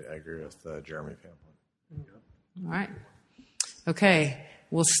patient, so I agree with Jeremy Pamplin. All right. Okay,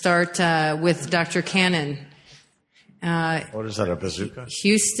 we'll start with Dr. Cannon. What is that, a bazooka?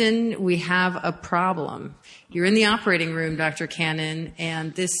 Houston, we have a problem. You're in the operating room, Dr. Cannon,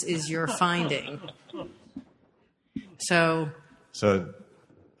 and this is your finding. So I'm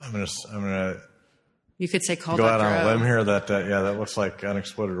gonna. You could say call go Dr. out on a O. limb here. That looks like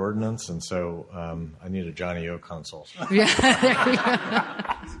unexploded ordnance, and so I need a Johnny O consult. Yeah, there you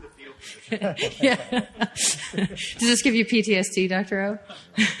go. Yeah. Does this give you PTSD, Dr. O?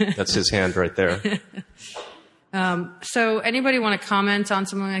 That's his hand right there. So anybody want to comment on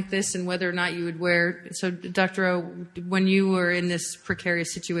something like this and whether or not you would wear... So, Dr. O, when you were in this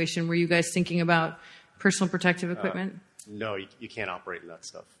precarious situation, were you guys thinking about personal protective equipment? No, you can't operate in that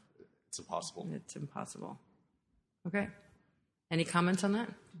stuff. It's impossible. It's impossible. Okay. Any comments on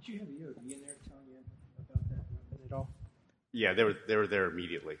that? Did you have EOD in there telling you about that at all? Yeah, they were there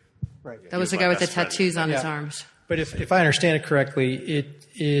immediately. Right. That was the guy with the tattoos on his arms. But if I understand it correctly,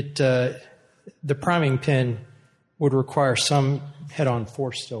 the priming pin would require some head-on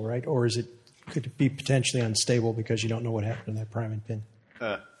force still, right? Or could it be potentially unstable because you don't know what happened to that priming pin?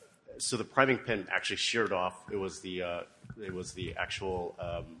 So the priming pin actually sheared off. It was the actual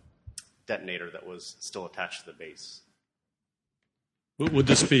detonator that was still attached to the base. Would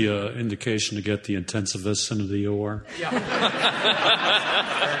this be an indication to get the intensivists into the OR? Yeah.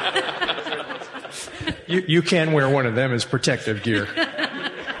 You can wear one of them as protective gear.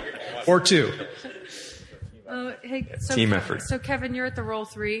 Or two. Hey, Team effort. So, Kevin, you're at the roll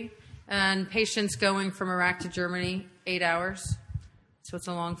 3, and patients going from Iraq to Germany, 8 hours. So it's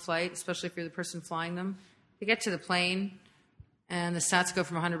a long flight, especially if you're the person flying them. They get to the plane, And the stats go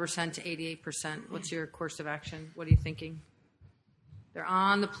from 100% to 88%. What's your course of action? What are you thinking? They're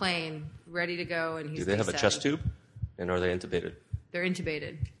on the plane, ready to go, and he's Do they have a chest tube? And are they intubated? They're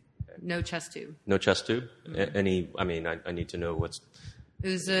intubated. No chest tube. No chest tube? Any? I mean, I need to know what's.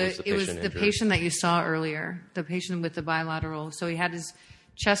 It was the patient that you saw earlier, the patient with the bilateral. So he had his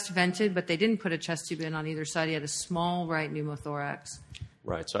chest vented, but they didn't put a chest tube in on either side. He had a small right pneumothorax.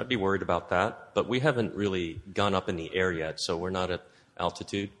 Right, so I'd be worried about that. But we haven't really gone up in the air yet, so we're not at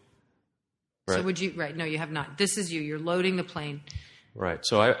altitude. Right? So would you? Right, no, you have not. This is you. You're loading the plane. Right,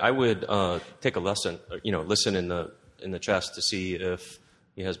 so I would take a listen in the chest to see if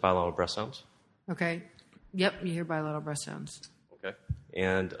he has bilateral breath sounds. Okay. Yep, you hear bilateral breath sounds. Okay.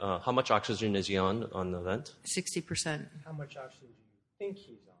 And how much oxygen is he on the vent? 60%. How much oxygen do you think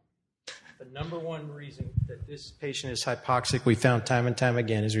he's on? The number one reason that this patient is hypoxic, we found time and time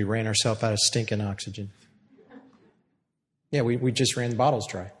again, is we ran ourselves out of stinking oxygen. Yeah, we just ran the bottles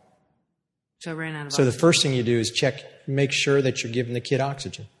dry. So ran out of So oxygen. the first thing you do is make sure that you're giving the kid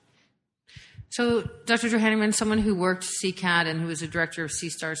oxygen. So, Dr. Johanneman, someone who worked CCAT and who was a director of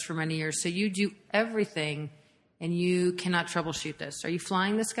C-STARS for many years, so you do everything and you cannot troubleshoot this. Are you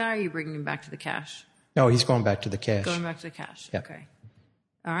flying this guy or are you bringing him back to the cache? No, he's going back to the cache. Going back to the cache. Yeah. Okay.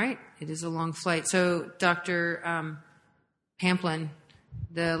 All right. It is a long flight. So, Dr. Pamplin,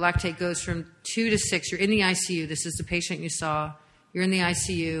 the lactate goes from 2 to 6. You're in the ICU. This is the patient you saw. You're in the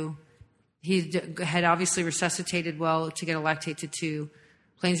ICU. He had obviously resuscitated well to get a lactate to 2.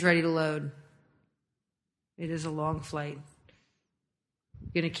 Plane's ready to load. It is a long flight.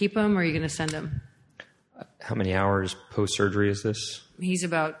 You going to keep him or are you going to send him? How many hours post-surgery is this? He's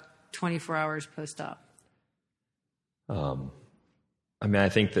about 24 hours post-op. I mean, I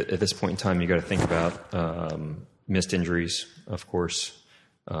think that at this point in time, you got to think about missed injuries, of course,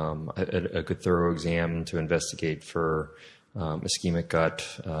 a good thorough exam to investigate for ischemic gut,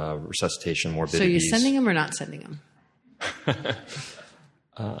 resuscitation, morbidities. So you're sending him or not sending him?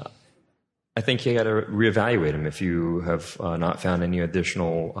 I think you got to reevaluate him. If you have not found any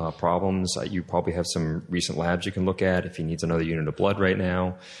additional problems, you probably have some recent labs you can look at. If he needs another unit of blood right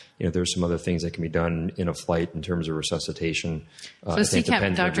now, there's some other things that can be done in a flight in terms of resuscitation. So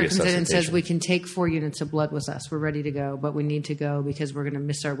CCAP doctor comes in and says, we can take 4 units of blood with us. We're ready to go, but we need to go because we're going to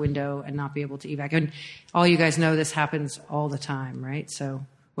miss our window and not be able to evac. And all you guys know this happens all the time, right? So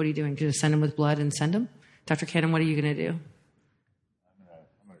what are you doing? Just send him with blood and send him? Dr. Cannon, what are you going to do?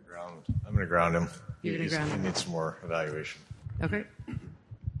 I'm going to ground him. You're going to ground him? He needs some more evaluation. Okay.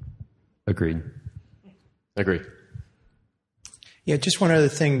 Agreed. Yeah, just one other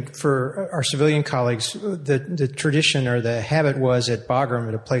thing for our civilian colleagues. The tradition or the habit was at Bagram,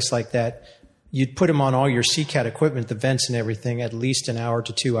 at a place like that, you'd put them on all your CCAT equipment, the vents and everything, at least an hour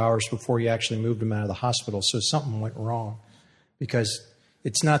to 2 hours before you actually moved them out of the hospital. So something went wrong because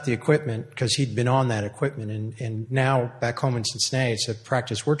it's not the equipment, because he'd been on that equipment. And now back home in Cincinnati, it's a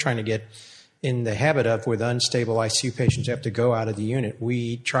practice we're trying to get in the habit of with unstable ICU patients who have to go out of the unit.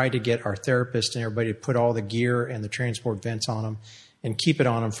 We try to get our therapist and everybody to put all the gear and the transport vents on them and keep it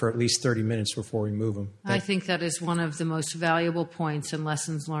on them for at least 30 minutes before we move them. I think that is one of the most valuable points and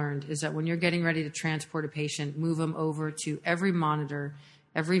lessons learned is that when you're getting ready to transport a patient, move them over to every monitor,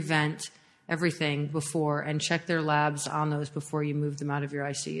 every vent, everything before, and check their labs on those before you move them out of your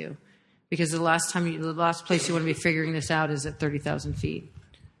ICU. Because the last place you want to be figuring this out is at 30,000 feet.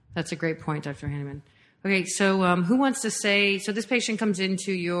 That's a great point, Dr. Hanneman. Okay, so who wants to say, so this patient comes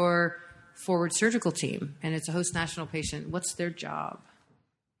into your forward surgical team, and it's a host national patient. What's their job?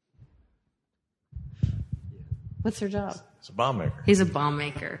 What's their job? He's a bomb maker. He's a bomb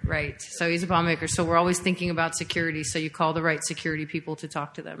maker, right. So he's a bomb maker. So we're always thinking about security, so you call the right security people to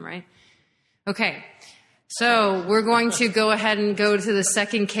talk to them, right? Okay. So we're going to go ahead and go to the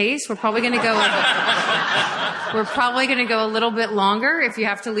second case. We're probably going to go a little bit longer. If you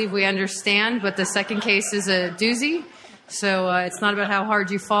have to leave, we understand. But the second case is a doozy. So it's not about how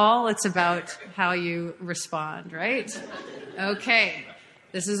hard you fall. It's about how you respond, right? Okay.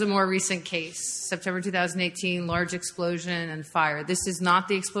 This is a more recent case. September 2018, large explosion and fire. This is not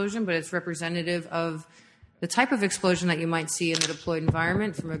the explosion, but it's representative of the type of explosion that you might see in the deployed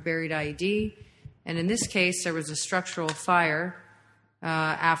environment from a buried IED. And in this case, there was a structural fire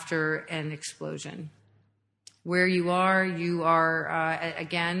after an explosion. Where you are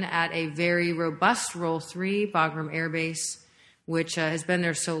again, at a very robust Roll 3, Bagram Air Base, which has been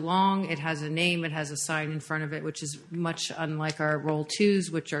there so long. It has a name. It has a sign in front of it, which is much unlike our Roll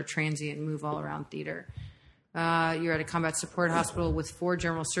 2s, which are transient and move all around theater. You're at a combat support hospital with 4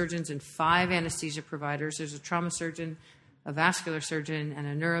 general surgeons and 5 anesthesia providers. There's a trauma surgeon, a vascular surgeon, and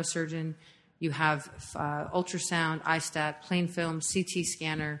a neurosurgeon. You have ultrasound, iStat, plain film, CT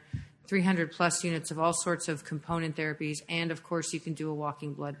scanner, 300 plus units of all sorts of component therapies, and of course you can do a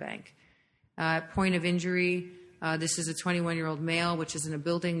walking blood bank. Point of injury, this is a 21-year-old male, which is in a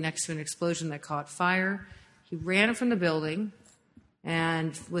building next to an explosion that caught fire. He ran from the building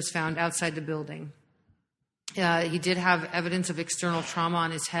and was found outside the building. He did have evidence of external trauma on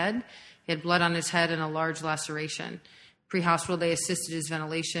his head. He had blood on his head and a large laceration. Pre-hospital, they assisted his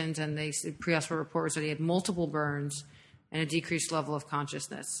ventilations, and the pre-hospital report was that he had multiple burns and a decreased level of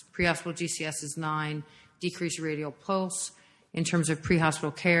consciousness. Pre-hospital GCS is 9, decreased radial pulse. In terms of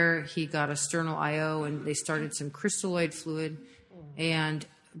pre-hospital care, he got a sternal IO, and they started some crystalloid fluid, and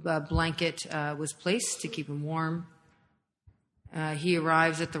a blanket was placed to keep him warm. He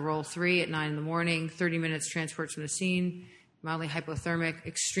arrives at the roll 3 at 9 in the morning, 30 minutes transports from the scene, mildly hypothermic,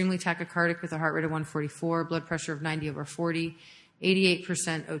 extremely tachycardic with a heart rate of 144, blood pressure of 90/40,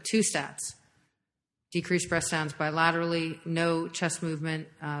 88% O2 stats. Decreased breath sounds bilaterally, no chest movement,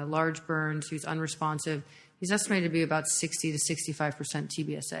 large burns, he was unresponsive. He's estimated to be about 60 to 65%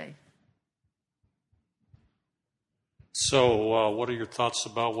 TBSA. So what are your thoughts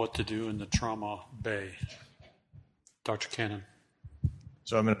about what to do in the trauma bay? Dr. Cannon.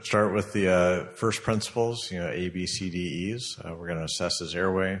 So I'm going to start with the first principles, A, B, C, D, E's. We're going to assess his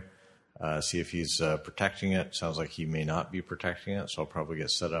airway, see if he's protecting it. Sounds like he may not be protecting it, so I'll probably get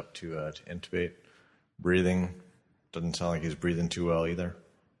set up to intubate. Breathing, doesn't sound like he's breathing too well either.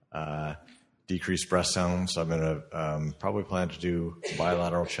 Decreased breath sounds, I'm going to probably plan to do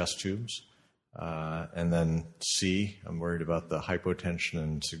bilateral chest tubes. And then C, I'm worried about the hypotension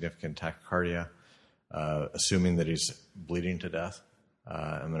and significant tachycardia, assuming that he's bleeding to death.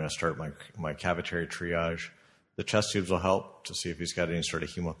 I'm going to start my cavitary triage. The chest tubes will help to see if he's got any sort of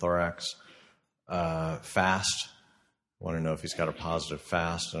hemothorax. Fast, I want to know if he's got a positive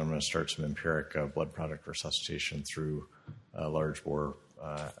fast, and I'm going to start some empiric blood product resuscitation through large bore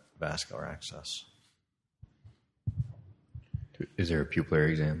vascular access. Is there a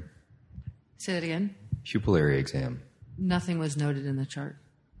pupillary exam? Say that again? Pupillary exam. Nothing was noted in the chart.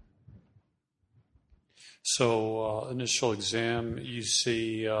 So initial exam, you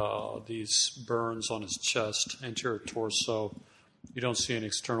see these burns on his chest, anterior torso. You don't see any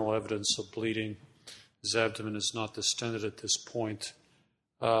external evidence of bleeding. His abdomen is not distended at this point.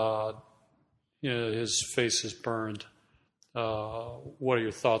 His face is burned. What are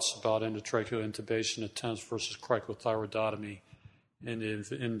your thoughts about endotracheal intubation attempts versus cricothyroidotomy in an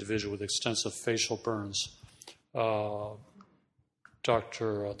individual with extensive facial burns?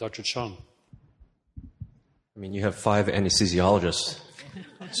 Dr. Chung. I mean, you have 5 anesthesiologists,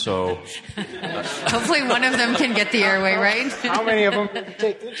 so... Hopefully one of them can get the airway, right? How many of them can you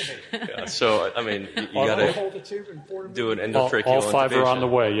take to intubate? Yeah, so, I mean, you got to do an endotracheal all 5 intubation. are on the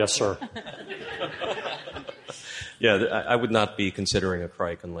way, yes, sir. Yeah, I would not be considering a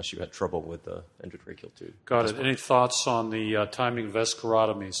cric unless you had trouble with the endotracheal tube. Got it. Any thoughts on the timing of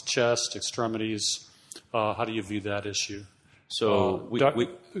escharotomies, chest, extremities? How do you view that issue? So,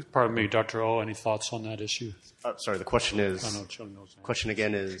 pardon me, Dr. O, any thoughts on that issue? Sorry, the question is... I know Chung knows that. Question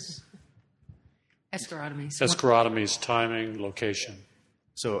again is... Escharotomies. Escharotomies, timing, location.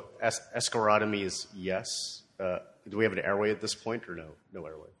 So escharotomies, yes. Do we have an airway at this point or no? No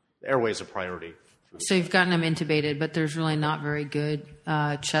airway. The airway is a priority. So you've gotten him intubated, but there's really not very good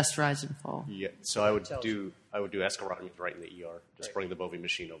chest rise and fall. Yeah. So I would do escharotomies right in the ER. Just bring the Bovie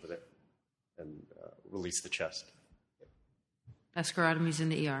machine over there and release the chest. Escharotomies in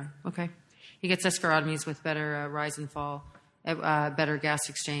the ER. Okay. He gets escharotomies with better rise and fall, better gas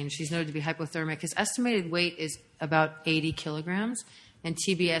exchange. He's noted to be hypothermic. His estimated weight is about 80 kilograms and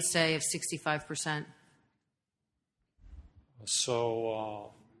TBSA of 65%.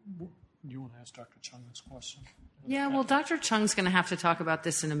 So, you want to ask Dr. Chung this question? Yeah, well, Dr. Chung's going to have to talk about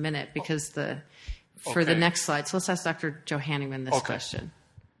this in a minute because the next slide. So let's ask Dr. Johanningman this question.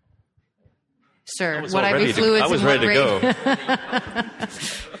 Sir, what IV fluids? I was ready to go.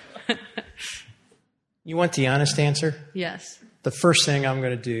 You want the honest answer? Yes. The first thing I'm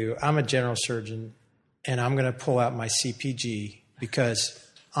going to do, I'm a general surgeon, and I'm going to pull out my CPG because,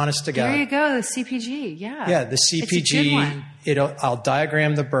 honest to God. There you go, the CPG, yeah. Yeah, the CPG, I'll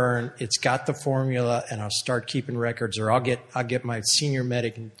diagram the burn, it's got the formula, and I'll start keeping records, or I'll get my senior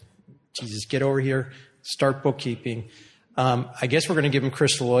medic and, Jesus, get over here, start bookkeeping. I guess we're going to give him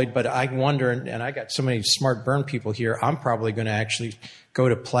crystalloid, but I wonder, and I got so many smart burn people here, I'm probably going to actually go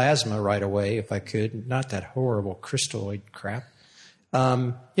to plasma right away if I could. Not that horrible crystalloid crap.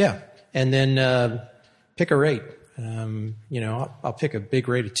 Yeah, and then pick a rate. I'll pick a big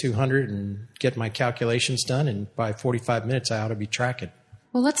rate of 200 and get my calculations done, and by 45 minutes I ought to be tracking.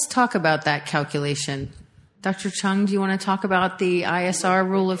 Well, let's talk about that calculation. Dr. Chung, do you want to talk about the ISR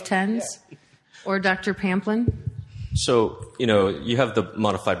rule of tens? Or Dr. Pamplin? So, you have the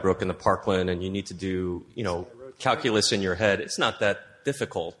modified Brooke and the Parkland, and you need to do, calculus in your head. It's not that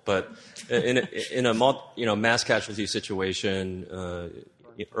difficult, but in a mass casualty situation,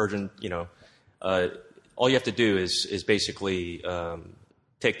 urgent, all you have to do is basically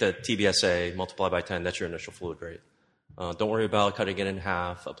take the TBSA, multiply by 10. That's your initial fluid rate. Don't worry about cutting it in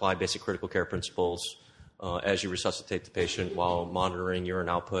half. Apply basic critical care principles as you resuscitate the patient while monitoring urine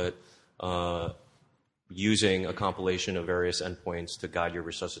output, using a compilation of various endpoints to guide your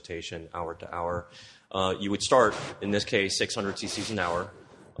resuscitation hour to hour. You would start, in this case, 600 cc's an hour.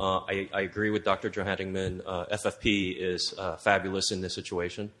 I agree with Dr. Johanningman. FFP is fabulous in this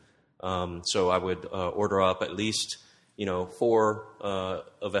situation. So I would order up at least 4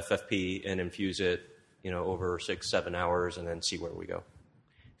 of FFP and infuse it over 6-7 hours and then see where we go.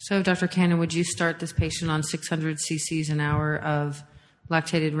 So, Dr. Cannon, would you start this patient on 600 cc's an hour of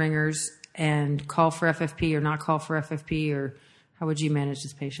lactated ringers and call for FFP or not call for FFP, or how would you manage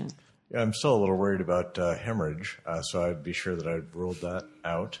this patient? Yeah, I'm still a little worried about hemorrhage, so I'd be sure that I'd ruled that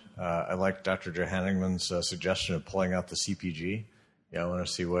out. I like Dr. Johanningman's suggestion of pulling out the CPG. I want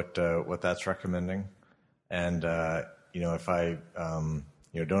to see what that's recommending. And, if I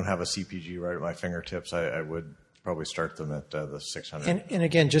don't have a CPG right at my fingertips, I would probably start them at the 600. And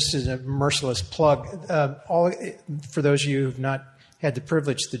again, just as a merciless plug, for those of you who have not had the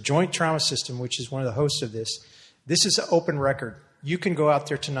privilege, the Joint Trauma System, which is one of the hosts of this is an open record. You can go out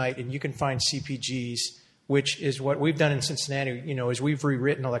there tonight and you can find CPGs, which is what we've done in Cincinnati. As we've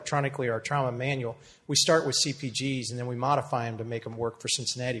rewritten electronically our trauma manual, we start with CPGs and then we modify them to make them work for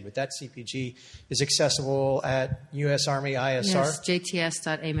Cincinnati. But that CPG is accessible at U.S. Army ISR. Yes,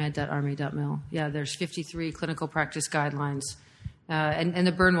 jts.amed.army.mil. Yeah, there's 53 clinical practice guidelines. And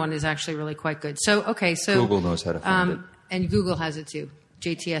the burn one is actually really quite good. So Google knows how to find it. And Google has it too,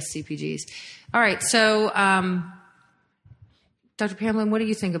 JTS CPGs. All right, so Dr. Pamplin, what do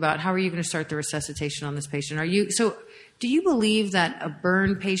you think about how are you going to start the resuscitation on this patient? Do you believe that a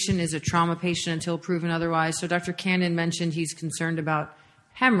burn patient is a trauma patient until proven otherwise? So Dr. Cannon mentioned he's concerned about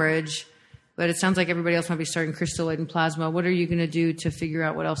hemorrhage, but it sounds like everybody else might be starting crystalloid and plasma. What are you going to do to figure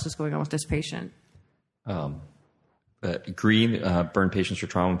out what else is going on with this patient? Agree, burn patients are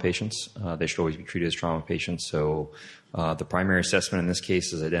trauma patients. They should always be treated as trauma patients. So the primary assessment in this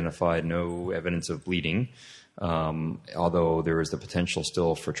case has identified no evidence of bleeding. Although there is the potential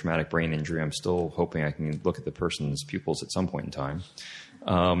still for traumatic brain injury, I'm still hoping I can look at the person's pupils at some point in time.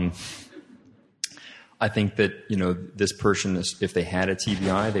 I think that, this person, if they had a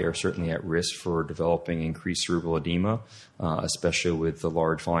TBI, they are certainly at risk for developing increased cerebral edema, especially with the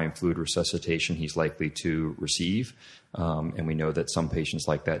large volume fluid resuscitation he's likely to receive. And we know that some patients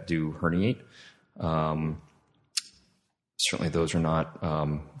like that do herniate. Certainly those are not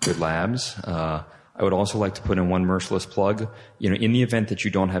good labs. I would also like to put in one merciless plug. In the event that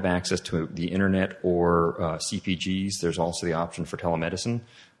you don't have access to the internet or CPGs, there's also the option for telemedicine,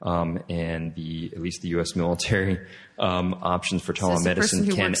 and at least the U.S. military options for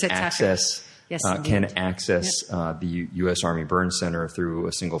telemedicine can access the U.S. Army Burn Center through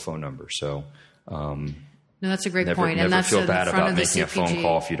a single phone number. So, no, that's a great point. Never and that's feel bad about making CPG. a phone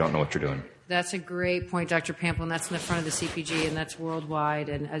call if you don't know what you're doing. That's a great point, Dr. Pamplin. That's in the front of the CPG, and that's worldwide.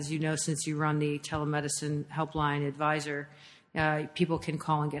 And as you know, since you run the telemedicine helpline advisor, people can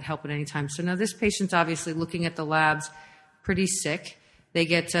call and get help at any time. So now this patient's obviously looking at the labs pretty sick. They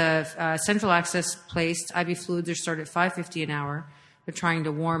get central access placed. IV fluids are started at 550 an hour. They're trying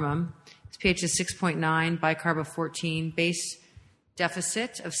to warm them. His pH is 6.9, bicarb of 14, base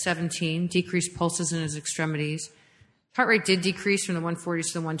deficit of 17, decreased pulses in his extremities. Heart rate did decrease from the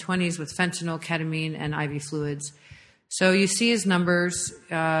 140s to the 120s with fentanyl, ketamine, and IV fluids. So you see his numbers,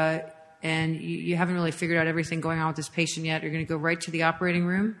 and you haven't really figured out everything going on with this patient yet. You're going to go right to the operating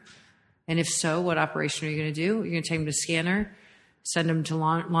room. And if so, what operation are you going to do? You're going to take him to scanner, send him to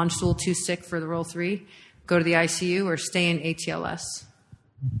launch stool 2 sick for the roll 3, go to the ICU, or stay in ATLS?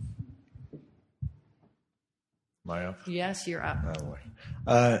 Am I up? Yes, you're up.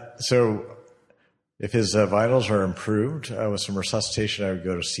 So if his vitals are improved with some resuscitation, I would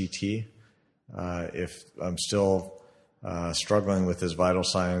go to CT. If I'm still struggling with his vital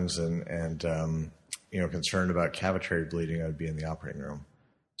signs and concerned about cavitary bleeding, I would be in the operating room.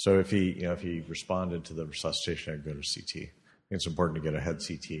 So if he responded to the resuscitation, I'd go to CT. I think it's important to get a head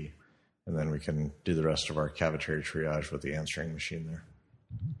CT, and then we can do the rest of our cavitary triage with the answering machine there.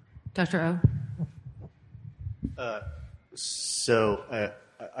 Dr. O? So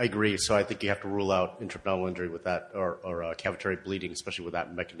I agree. So I think you have to rule out intraabdominal injury with that, or cavitary bleeding, especially with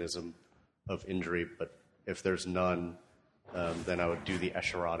that mechanism of injury. But if there's none, then I would do the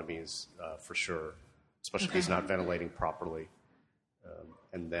escherotomies for sure, especially if he's not ventilating properly.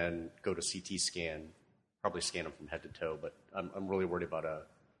 And then go to CT scan, probably scan him from head to toe. But I'm really worried about a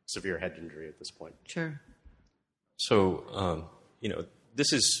severe head injury at this point. Sure. So,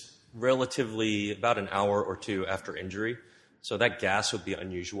 this is relatively about an hour or two after injury. So that gas would be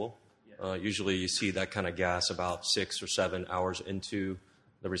unusual. Usually you see that kind of gas about 6 or 7 hours into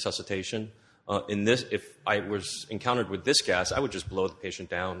the resuscitation. If I was encountered with this gas, I would just blow the patient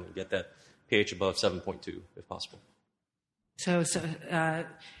down and get that pH above 7.2 if possible.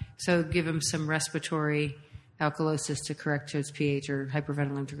 So give him some respiratory alkalosis to correct his pH or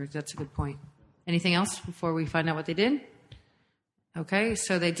hyperventilating to correct. That's a good point. Anything else before we find out what they did? Okay,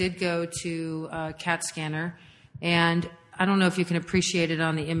 so they did go to a CAT scanner, and I don't know if you can appreciate it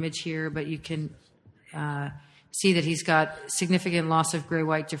on the image here, but you can see that he's got significant loss of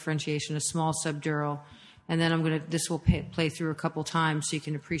gray-white differentiation, a small subdural, and then this will play through a couple times so you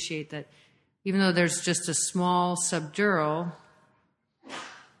can appreciate that even though there's just a small subdural,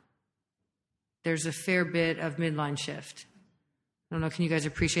 there's a fair bit of midline shift. I don't know, can you guys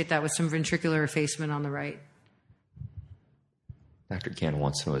appreciate that with some ventricular effacement on the right? Dr. Cannon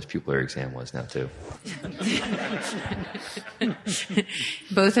wants to know what his pupillary exam was now, too.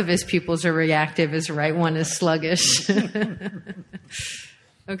 Both of his pupils are reactive. His right one is sluggish.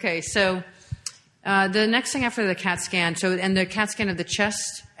 Okay, so the next thing after the CAT scan, and the CAT scan of the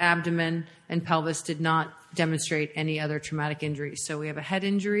chest, abdomen, and pelvis did not demonstrate any other traumatic injuries. So we have a head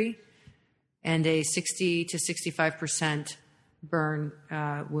injury and a 60 to 65% burn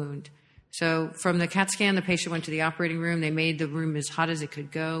wound. So from the CAT scan, the patient went to the operating room. They made the room as hot as it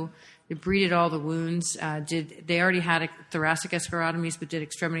could go. They breeded all the wounds. They already had thoracic escharotomies, but did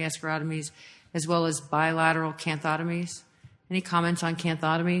extremity escharotomies, as well as bilateral canthotomies. Any comments on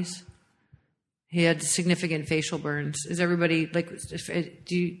canthotomies? He had significant facial burns. Is everybody,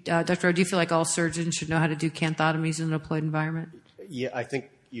 Dr. O, do you feel like all surgeons should know how to do canthotomies in an deployed environment? Yeah, I think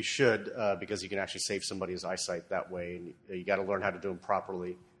you should, because you can actually save somebody's eyesight that way. And you got to learn how to do them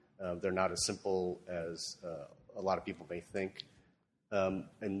properly. They're not as simple as a lot of people may think.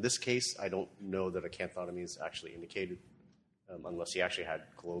 In this case, I don't know that a canthotomy is actually indicated, unless he actually had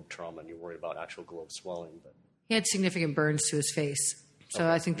globe trauma and you're worried about actual globe swelling. But he had significant burns to his face. So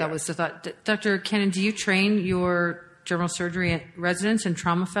I think that was the thought. Dr. Cannon, do you train your general surgery residents and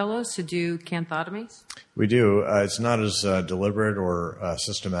trauma fellows to do canthotomies? We do. It's not as deliberate or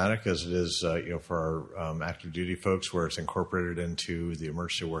systematic as it is, for our active duty folks, where it's incorporated into the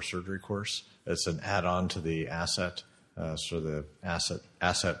emergency war surgery course. It's an add-on to the ASSET, the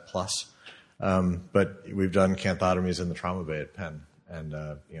ASSET Plus. But we've done canthotomies in the trauma bay at Penn, and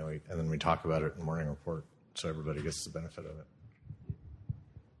then we talk about it in the morning report, so everybody gets the benefit of it.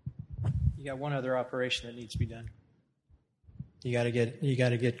 You got one other operation that needs to be done. You got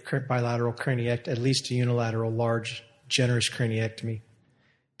to get bilateral craniectomy, at least a unilateral large generous craniectomy,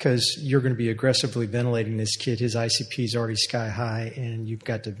 because you're going to be aggressively ventilating this kid. His ICP is already sky high, and you've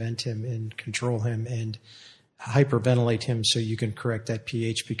got to vent him and control him and hyperventilate him so you can correct that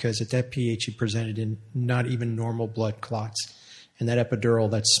pH, because at that pH he presented in not even normal blood clots. And that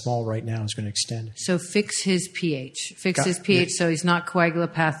epidural that's small right now is going to extend. So fix his pH. His pH so he's not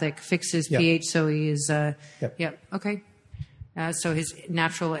coagulopathic. Fix his pH so he is... okay. So his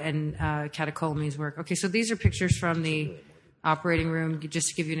natural and catecholamines work. Okay, so these are pictures from the operating room, just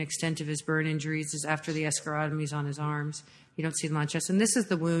to give you an extent of his burn injuries. Is after the escharotomies on his arms. You don't see them on chest. And this is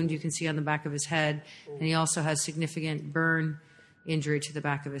the wound you can see on the back of his head. And he also has significant burn injury to the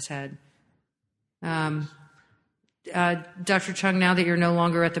back of his head. Dr. Chung, now that you're no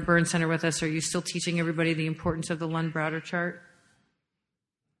longer at the burn center with us, are you still teaching everybody the importance of the Lund-Browder chart?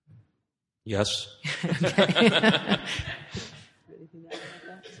 Yes.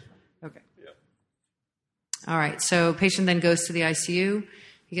 Okay. All right. So patient then goes to the ICU.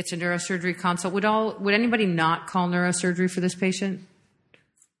 He gets a neurosurgery consult. Would anybody not call neurosurgery for this patient?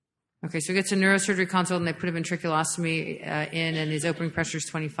 Okay, so he gets a neurosurgery consult and they put a ventriculostomy in, and his opening pressure is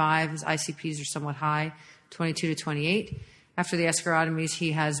 25. His ICPs are somewhat high, 22 to 28. After the escharotomies,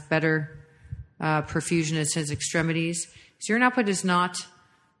 he has better perfusion at his extremities. His urine output is not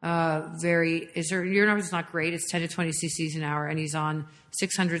urine output is not great. It's 10 to 20 cc's an hour, and he's on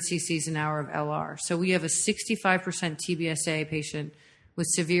 600 cc's an hour of LR. So we have a 65% TBSA patient with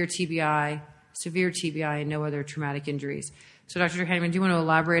severe TBI, and no other traumatic injuries. So Dr. Henneman, do you want to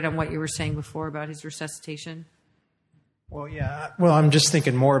elaborate on what you were saying before about his resuscitation? Well, yeah. Well, I'm just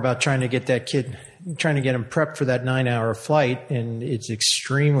thinking more about trying to get him prepped for that 9-hour flight, and it's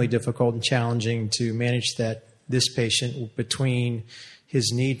extremely difficult and challenging to manage this patient between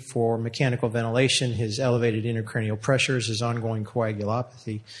his need for mechanical ventilation, his elevated intracranial pressures, his ongoing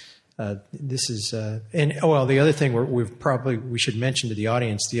coagulopathy. The other thing we should mention to the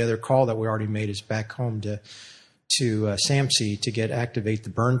audience, the other call that we already made is back home to SAMC to activate the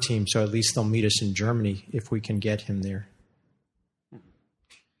burn team, so at least they'll meet us in Germany if we can get him there.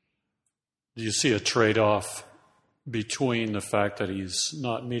 Do you see a trade-off between the fact that he's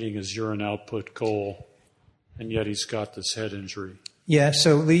not meeting his urine output goal and yet he's got this head injury? Yeah,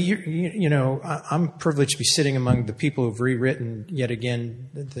 so Lee, I'm privileged to be sitting among the people who've rewritten, yet again,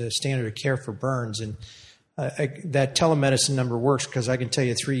 the standard of care for burns. And that telemedicine number works because I can tell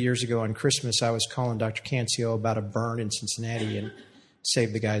you 3 years ago on Christmas, I was calling Dr. Cancio about a burn in Cincinnati and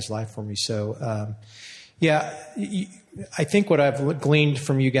saved the guy's life for me. So, I think what I've gleaned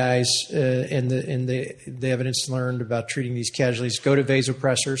from you guys and the evidence learned about treating these casualties, go to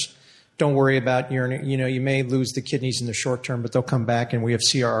vasopressors. Don't worry about urine. You may lose the kidneys in the short term, but they'll come back, and we have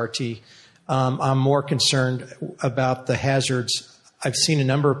CRRT. I'm more concerned about the hazards. I've seen a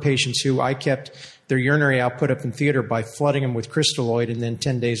number of patients who I kept their urinary output up in theater by flooding them with crystalloid, and then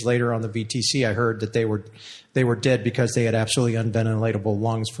 10 days later on the VTC, I heard that they were dead because they had absolutely unventilatable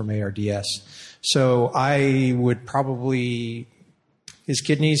lungs from ARDS. So I would probably his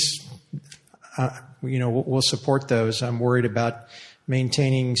kidneys. We'll support those. I'm worried about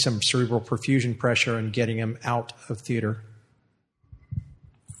maintaining some cerebral perfusion pressure and getting him out of theater.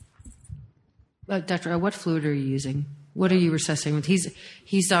 Doctor, what fluid are you using? What are you resuscitating with?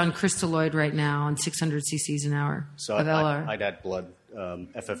 He's on crystalloid right now on 600 cc's an hour of LR. I'd add blood,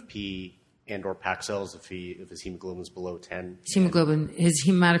 FFP and/or Paxils if his hemoglobin is below 10. His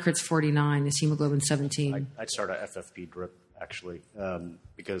hematocrit's 49. His hemoglobin 17. I'd start a FFP drip actually,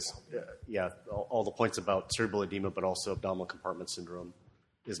 because all the points about cerebral edema, but also abdominal compartment syndrome,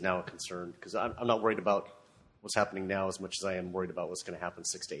 is now a concern. Because I'm not worried about what's happening now as much as I am worried about what's going to happen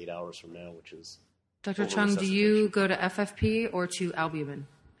 6 to 8 hours from now, which is. Dr. Chung, do you go to FFP or to albumin,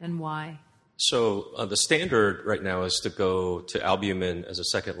 and why? So the standard right now is to go to albumin as a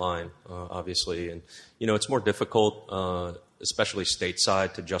second line, obviously. And, it's more difficult, especially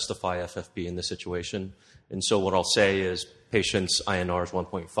stateside, to justify FFP in this situation. And so what I'll say is patient's INR is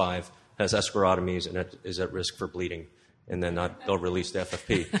 1.5, has escharotomies, and is at risk for bleeding. And then they'll release the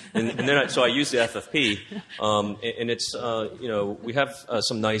FFP. So I use the FFP. And it's, we have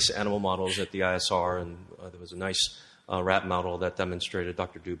some nice animal models at the ISR, and there was a nice rat model that demonstrated.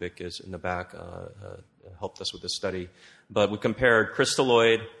 Dr. Dubik is in the back, helped us with this study. But we compared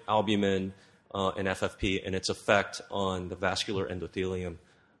crystalloid, albumin, and FFP and its effect on the vascular endothelium.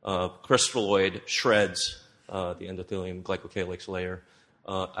 Crystalloid shreds the endothelium glycocalyx layer.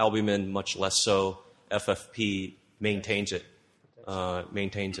 Albumin, much less so. FFP maintains it.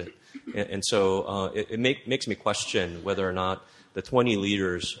 And so it makes me question whether or not the 20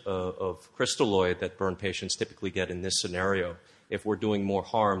 liters of crystalloid that burn patients typically get in this scenario, if we're doing more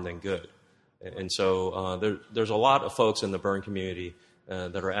harm than good. And so there's a lot of folks in the burn community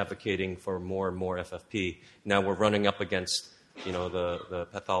that are advocating for more and more FFP. Now we're running up against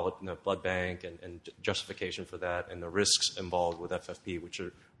the blood bank and justification for that, and the risks involved with FFP, which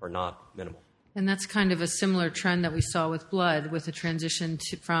are not minimal. And that's kind of a similar trend that we saw with blood, with the transition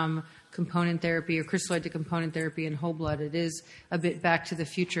from component therapy or crystalloid to component therapy and whole blood. It is a bit back to the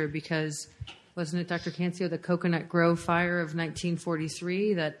future because, wasn't it, Dr. Cancio, the Coconut Grove fire of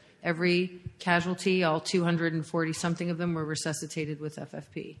 1943, that every casualty, all 240-something of them, were resuscitated with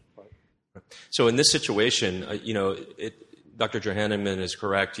FFP? So in this situation, Dr. Johanneman is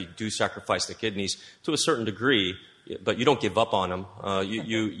correct. You do sacrifice the kidneys to a certain degree, but you don't give up on them.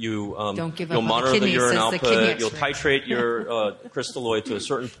 You'll monitor the urine output. You'll titrate your crystalloid to a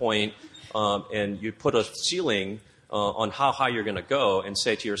certain point, and you put a ceiling on how high you're going to go, and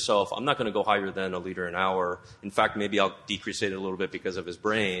say to yourself, "I'm not going to go higher than a liter an hour. In fact, maybe I'll decrease it a little bit because of his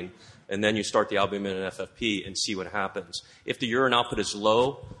brain." And then you start the albumin and FFP and see what happens. If the urine output is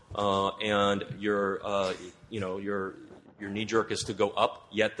low and your knee jerk is to go up,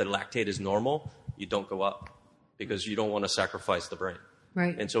 yet the lactate is normal, you don't go up, because you don't want to sacrifice the brain.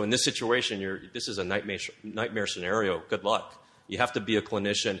 Right. And so in this situation, this is a nightmare scenario. Good luck. You have to be a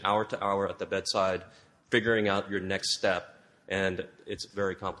clinician hour to hour at the bedside, figuring out your next step, and it's a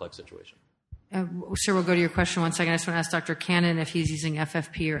very complex situation. Sir, we'll go to your question one second. I just want to ask Dr. Cannon if he's using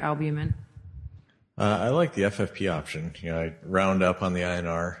FFP or albumin. I like the FFP option. I round up on the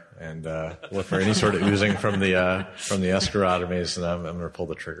INR and look for any sort of oozing from the escharotomies, and I'm going to pull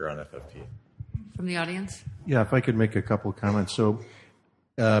the trigger on FFP. From the audience? Yeah, if I could make a couple of comments. So,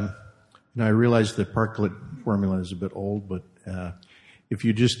 I realize the Parkland formula is a bit old, but if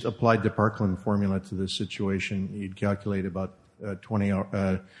you just applied the Parkland formula to this situation, you'd calculate about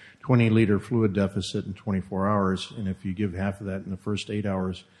 20-liter fluid deficit in 24 hours. And if you give half of that in the first 8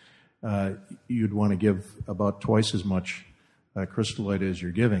 hours, you'd want to give about twice as much crystalloid as you're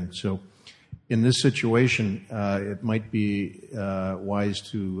giving. So in this situation, it might be wise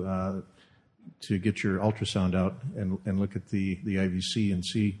to get your ultrasound out and look at the IVC and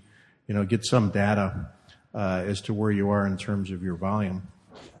see, get some data as to where you are in terms of your volume.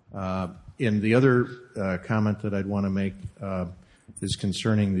 And the other comment that I'd want to make is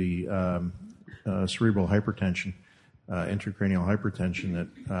concerning the cerebral hypertension, intracranial hypertension,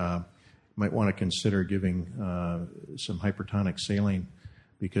 that might want to consider giving some hypertonic saline,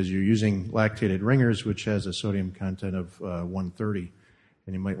 because you're using lactated ringers, which has a sodium content of 130,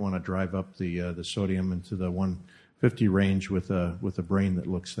 and you might want to drive up the sodium into the 150 range with a brain that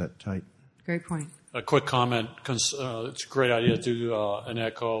looks that tight. Great point. A quick comment. It's a great idea to do an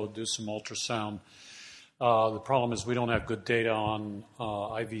echo, do some ultrasound. The problem is we don't have good data on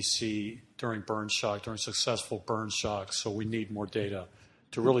IVC during burn shock, during successful burn shock, so we need more data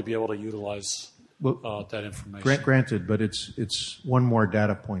to really be able to utilize that information. Granted, but it's one more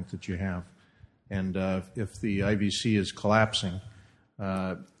data point that you have. And if the IVC is collapsing,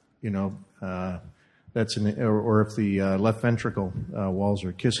 that's or if the left ventricle walls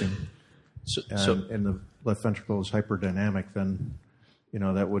are kissing, and the left ventricle is hyperdynamic, then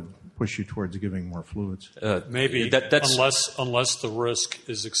that would push you towards giving more fluids. Maybe unless the risk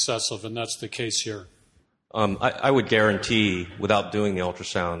is excessive, and that's the case here. I would guarantee, without doing the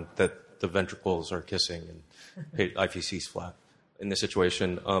ultrasound, that the ventricles are kissing and IVC's flat in this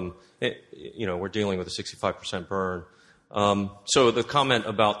situation. We're dealing with a 65% burn. So the comment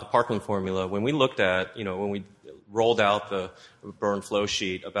about the Parkland formula, when we looked at, when we rolled out the burn flow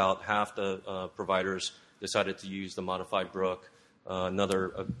sheet, about half the providers decided to use the modified Brook.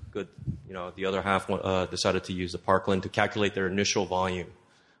 The other half decided to use the Parkland to calculate their initial volume.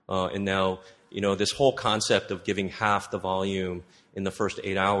 And now, this whole concept of giving half the volume in the first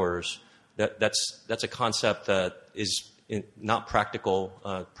 8 hours, that's a concept that is not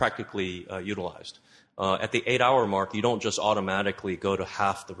practically utilized. At the 8 hour mark, you don't just automatically go to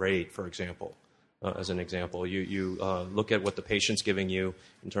half the rate, for example. As an example, you look at what the patient's giving you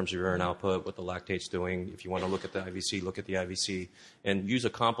in terms of your urine output, what the lactate's doing. If you want to look at the IVC, look at the IVC, and use a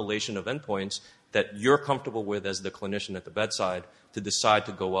compilation of endpoints that you're comfortable with as the clinician at the bedside to decide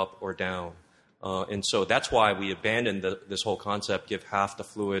to go up or down. And so that's why we abandoned this whole concept, give half the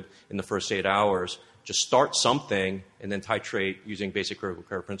fluid in the first 8 hours, just start something, and then titrate using basic critical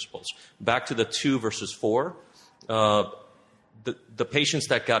care principles. Back to the 2 versus 4, the patients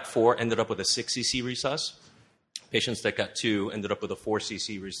that got 4 ended up with a 6 cc resus. Patients that got 2 ended up with a 4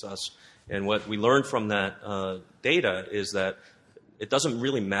 cc resus. And what we learned from that data is that it doesn't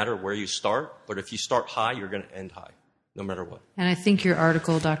really matter where you start, but if you start high, you're going to end high, no matter what. And I think your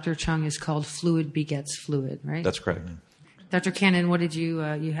article, Dr. Chung, is called Fluid Begets Fluid, right? That's correct. Dr. Cannon, what did you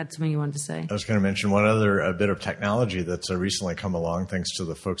had something you wanted to say? I was going to mention one other bit of technology that's recently come along, thanks to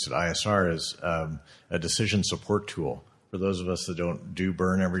the folks at ISR, is a decision support tool. For those of us that don't do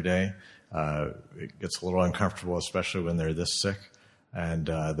burn every day, it gets a little uncomfortable, especially when they're this sick. And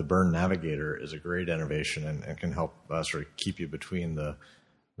the Burn Navigator is a great innovation and can help sort of keep you between the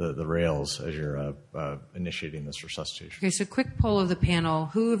rails as you're initiating this resuscitation. Okay, so quick poll of the panel.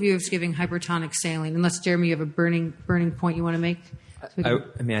 Who of you is giving hypertonic saline? Unless, Jeremy, you have a burning point you want to make?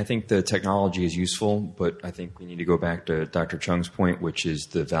 I think the technology is useful, but I think we need to go back to Dr. Chung's point, which is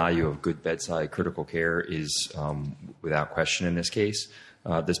the value of good bedside critical care is without question in this case.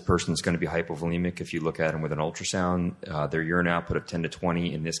 This person's going to be hypovolemic if you look at them with an ultrasound. Their urine output of 10 to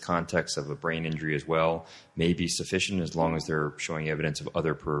 20 in this context of a brain injury as well may be sufficient as long as they're showing evidence of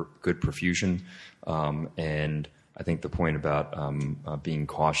other good perfusion. And I think the point about being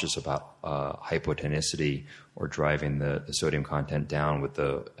cautious about hypotonicity or driving the sodium content down with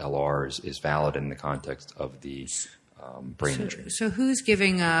the LR is valid in the context of the brain injury. So who's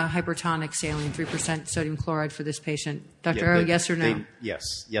giving hypertonic saline, 3% sodium chloride for this patient? Dr. Arrow, yes or no? Yes,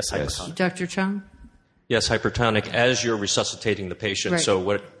 hypertonic. Dr. Chung? Yes, hypertonic as you're resuscitating the patient. Right. So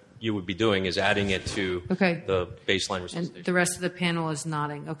what you would be doing is adding it to the baseline resuscitation. And the rest of the panel is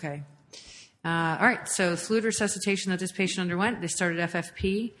nodding. Okay. All right. So fluid resuscitation that this patient underwent, they started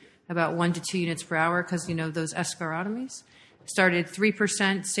FFP about 1 to 2 units per hour because, those esclerotomies. Started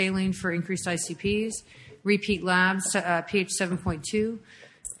 3% saline for increased ICPs. Repeat labs, pH 7.2,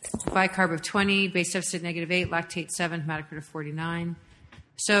 bicarb of 20, base deficit -8, lactate 7, hematocrit of 49.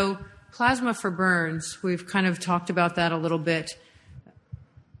 So plasma for burns, we've kind of talked about that a little bit.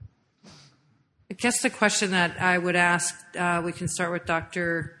 I guess the question that I would ask, we can start with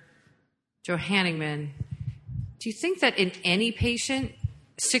Dr. Johanningman. Do you think that in any patient,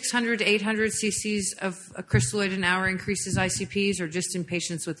 600 to 800 cc's of a crystalloid an hour increases ICPs, or just in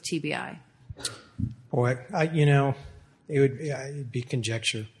patients with TBI? Boy, it'd be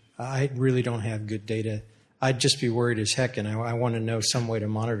conjecture. I really don't have good data. I'd just be worried as heck, and I want to know some way to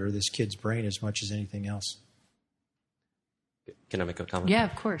monitor this kid's brain as much as anything else. Can I make a comment? Yeah,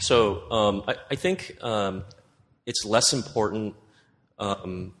 of course. So I think it's less important.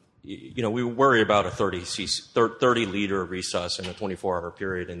 We worry about a 30-liter resus in a 24-hour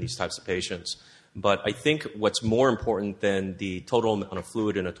period in these types of patients. But I think what's more important than the total amount of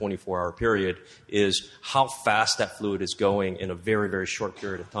fluid in a 24-hour period is how fast that fluid is going in a very, very short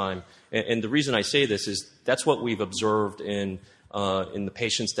period of time. And the reason I say this is that's what we've observed in the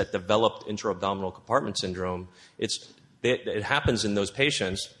patients that developed intra-abdominal compartment syndrome. It happens in those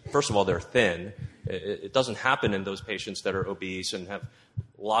patients. First of all, they're thin. It doesn't happen in those patients that are obese and have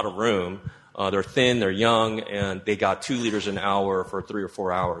a lot of room. They're thin, they're young, and they got 2 liters an hour for 3 or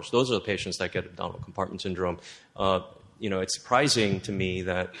 4 hours. Those are the patients that get abdominal compartment syndrome. It's surprising to me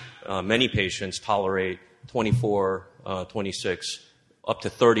that many patients tolerate 24, 26, up to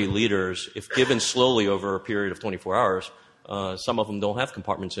 30 liters. If given slowly over a period of 24 hours, some of them don't have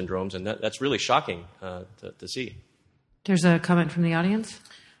compartment syndromes, and that's really shocking to see. There's a comment from the audience.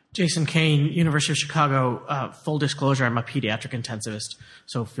 Jason Kane, University of Chicago. Full disclosure, I'm a pediatric intensivist,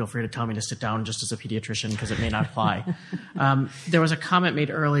 so feel free to tell me to sit down just as a pediatrician because it may not apply. There was a comment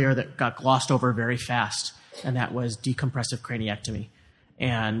made earlier that got glossed over very fast, and that was decompressive craniectomy.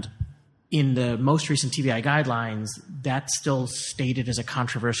 And in the most recent TBI guidelines, that's still stated as a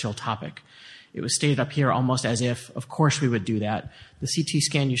controversial topic. It was stated up here almost as if, of course we would do that. The CT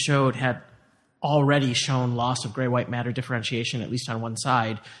scan you showed had already shown loss of gray-white matter differentiation, at least on one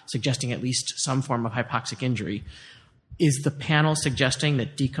side, suggesting at least some form of hypoxic injury. Is the panel suggesting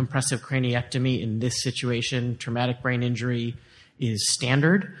that decompressive craniectomy in this situation, traumatic brain injury, is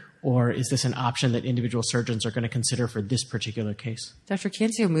standard, or is this an option that individual surgeons are going to consider for this particular case? Dr.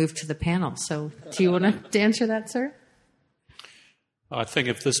 Cancio moved to the panel, so do you want to answer that, sir? I think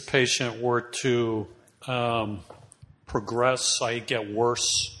if this patient were to progress, I get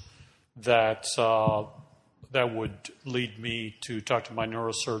worse, that would lead me to talk to my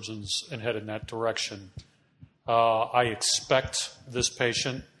neurosurgeons and head in that direction. I expect this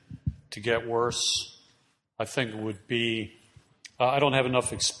patient to get worse. I think it would be, I don't have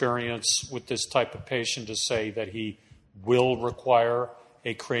enough experience with this type of patient to say that he will require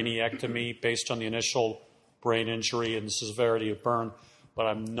a craniectomy based on the initial brain injury and the severity of burn, but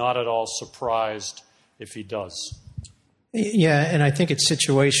I'm not at all surprised if he does. Yeah, and I think it's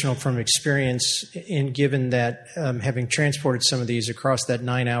situational from experience, in given that having transported some of these across that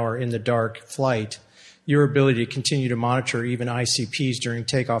 9-hour in the dark flight, your ability to continue to monitor even ICPs during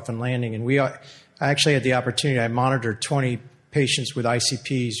takeoff and landing. And I actually had the opportunity, I monitored 20 patients with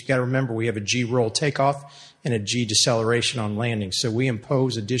ICPs. You got to remember, we have a G roll takeoff and a G deceleration on landing. So we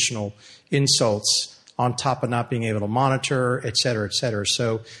impose additional insults on top of not being able to monitor, et cetera, et cetera.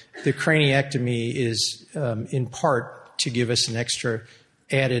 So the craniectomy is in part to give us an extra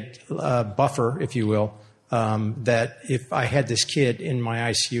added buffer, if you will, that if I had this kid in my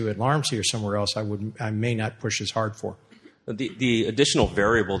ICU at Larmsey or somewhere else, I may not push as hard for. The additional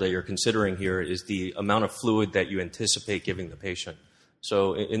variable that you're considering here is the amount of fluid that you anticipate giving the patient.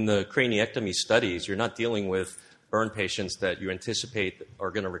 So in the craniectomy studies, you're not dealing with burn patients that you anticipate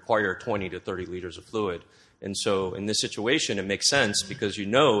are going to require 20 to 30 liters of fluid. And so in this situation, it makes sense because you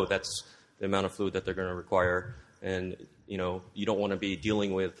know that's the amount of fluid that they're going to require. And, you don't want to be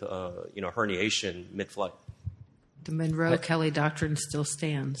dealing with, herniation mid-flight. The Monroe-Kelly doctrine still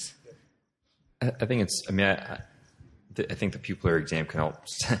stands. I think I think the pupillary exam can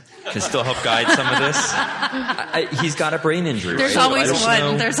still help guide some of this. He's got a brain injury. There's right? always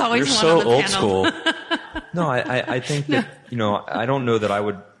one. There's always You're one so on the old panel. school. No, I think that, I don't know that I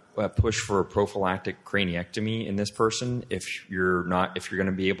would push for a prophylactic craniectomy in this person if you're going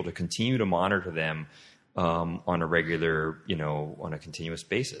to be able to continue to monitor them on a regular, on a continuous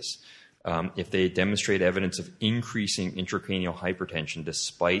basis. If they demonstrate evidence of increasing intracranial hypertension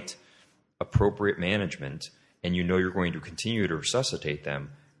despite appropriate management, and you're going to continue to resuscitate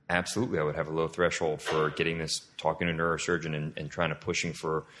them, absolutely I would have a low threshold for talking to a neurosurgeon and trying to pushing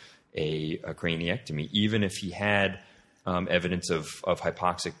for a craniectomy. Even if he had evidence of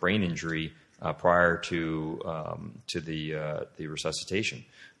hypoxic brain injury, prior to the resuscitation.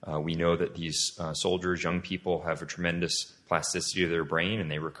 We know that these soldiers, young people, have a tremendous plasticity of their brain,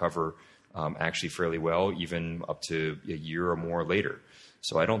 and they recover actually fairly well, even up to a year or more later.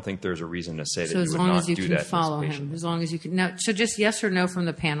 So I don't think there's a reason to say that you would not do that. So as long as you can follow him, as long as you can. Now, so just yes or no from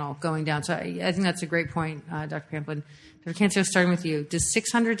the panel going down. So I think that's a great point, Dr. Pamplin. Dr. Cancio, starting with you. Does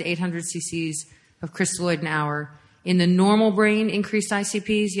 600 to 800 cc's of crystalloid an hour in the normal brain increase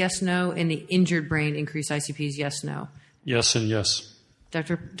ICPs? Yes, no. In the injured brain increase ICPs? Yes, no. Yes and yes.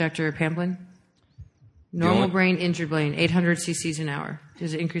 Dr. Pamplin? Normal brain, injured brain, 800 cc's an hour.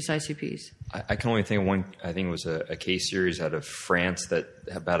 Does it increase ICPs? I can only think of one. I think it was a case series out of France that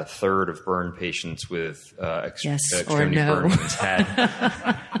about a third of burn patients with extremity burn wounds had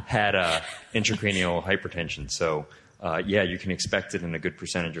intracranial hypertension. So, you can expect it in a good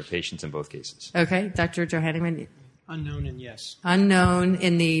percentage of patients in both cases. Okay, Dr. Johannemann? Unknown and yes. Unknown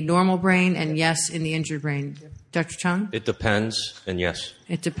in the normal brain and yes in the injured brain. Dr. Chung? It depends, and yes.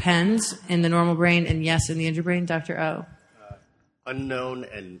 It depends in the normal brain and yes in the injured brain. Dr. O? Unknown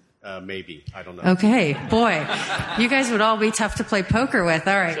and maybe. I don't know. Okay. Boy, you guys would all be tough to play poker with.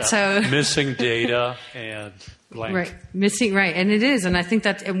 All right. So missing data and blank. Right. Missing, right. And it is. And I think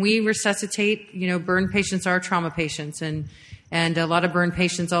that, and we resuscitate, burn patients are trauma patients. And a lot of burn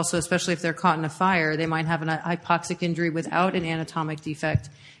patients also, especially if they're caught in a fire, they might have an hypoxic injury without an anatomic defect.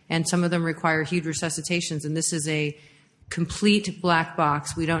 And some of them require huge resuscitations. And this is a complete black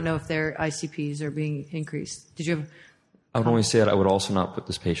box. We don't know if their ICPs are being increased. Did you have? I would only say that I would also not put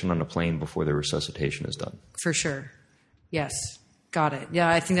this patient on a plane before the resuscitation is done. For sure. Yes. Got it. Yeah,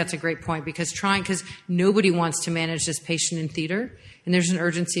 I think that's a great point because nobody wants to manage this patient in theater, and there's an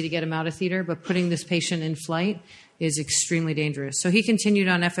urgency to get him out of theater, but putting this patient in flight is extremely dangerous. So he continued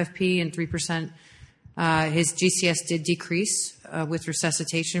on FFP and 3%. His GCS did decrease with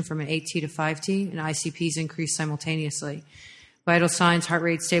resuscitation from an 8T to 5T, and ICPs increased simultaneously. Vital signs, heart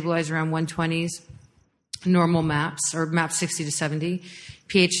rate stabilized around 120s. Normal MAPS, or MAPS 60 to 70.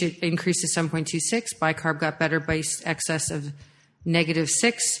 pH increased to 7.26. Bicarb got better by excess of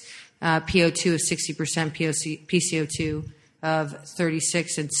 -6. PO2 of 60%, PCO2 of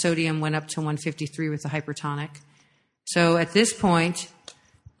 36, and sodium went up to 153 with the hypertonic. So at this point,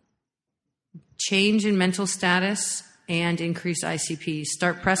 change in mental status and increase ICPs.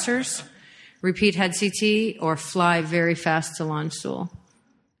 Start pressors, repeat head CT, or fly very fast to launch stool.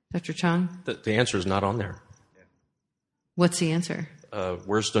 Dr. Chung? The answer is not on there. What's the answer?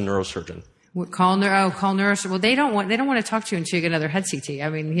 Where's the neurosurgeon? Call neurosurgeon. Well, they don't want to talk to you until you get another head CT. I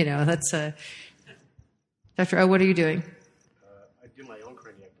mean, that's Dr. O, what are you doing? I do my own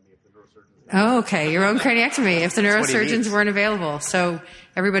craniectomy if the neurosurgeon. Oh, okay, your own craniectomy if the neurosurgeons weren't available. So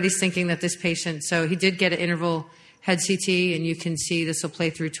everybody's thinking that this patient. So he did get an interval head CT, and you can see this will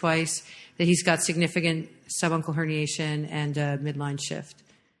play through twice that he's got significant subuncal herniation and midline shift.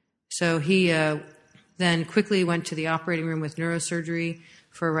 So he then quickly went to the operating room with neurosurgery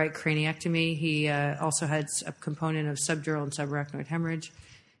for a right craniectomy. He also had a component of subdural and subarachnoid hemorrhage.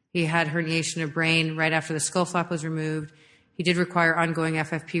 He had herniation of brain right after the skull flap was removed. He did require ongoing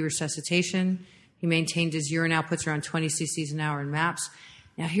FFP resuscitation. He maintained his urine outputs around 20 cc's an hour in MAPS.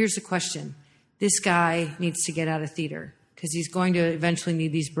 Now, here's the question. This guy needs to get out of theater because he's going to eventually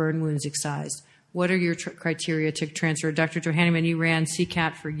need these burn wounds excised. What are your criteria to transfer? Dr. Johannemann, you ran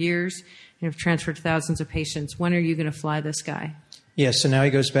CCAT for years and have transferred thousands of patients. When are you going to fly this guy? Yeah, so now he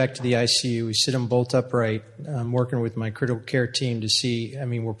goes back to the ICU. We sit him bolt upright. I'm working with my critical care team to see,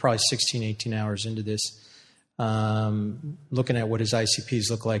 we're probably 16, 18 hours into this, looking at what his ICPs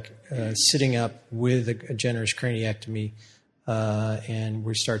look like, sitting up with a generous craniectomy, and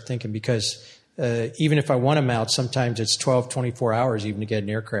we start thinking because even if I want him out, sometimes it's 12, 24 hours even to get an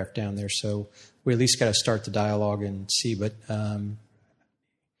aircraft down there. So we at least got to start the dialogue and see. But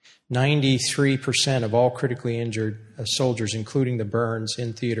 93% of all critically injured soldiers, including the burns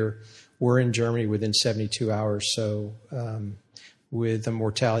in theater, were in Germany within 72 hours. So with a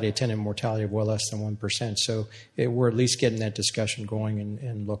mortality, attendant mortality of well less than 1%. So we're at least getting that discussion going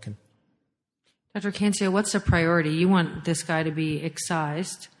and looking. Dr. Cancio, what's the priority? You want this guy to be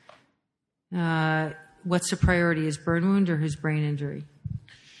excised. What's the priority, his burn wound or his brain injury?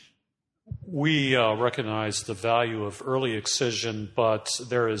 We recognize the value of early excision, but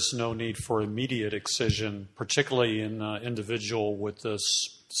there is no need for immediate excision, particularly in an individual with this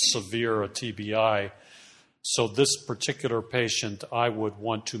severe TBI. So this particular patient, I would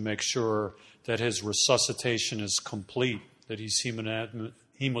want to make sure that his resuscitation is complete, that he's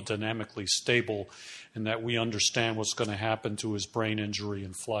hemodynamically stable, and that we understand what's going to happen to his brain injury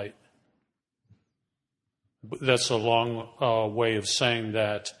in flight. That's a long way of saying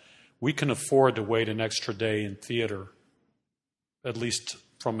that we can afford to wait an extra day in theater, at least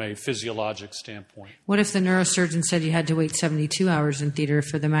from a physiologic standpoint. What if the neurosurgeon said you had to wait 72 hours in theater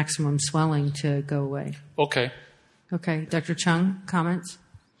for the maximum swelling to go away? Okay. Okay. Dr. Chung, comments?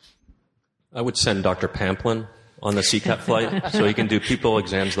 I would send Dr. Pamplin on the CCAP flight so he can do people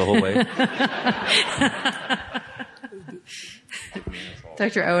exams the whole way.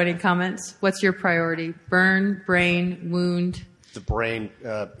 Dr. O, any comments? What's your priority? Burn, brain, wound? The brain,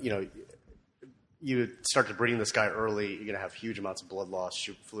 you start debriding this guy early, you're going to have huge amounts of blood loss,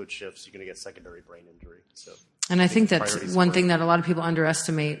 fluid shifts, you're going to get secondary brain injury. So, and I think that's one thing that a lot of people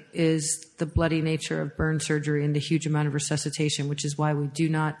underestimate is the bloody nature of burn surgery and the huge amount of resuscitation, which is why we do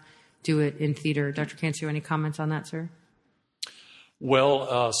not do it in theater. Dr. Cancio, any comments on that, sir?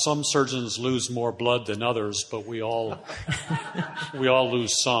 Well, some surgeons lose more blood than others, but we all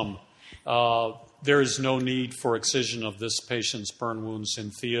lose some. There is no need for excision of this patient's burn wounds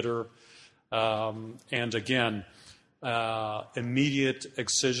in theater. And again, immediate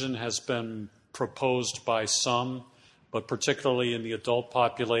excision has been proposed by some, but particularly in the adult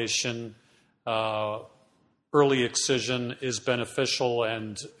population, early excision is beneficial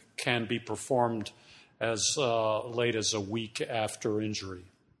and can be performed as late as a week after injury.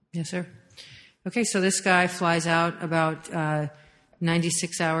 Yes, sir. Okay, so this guy flies out about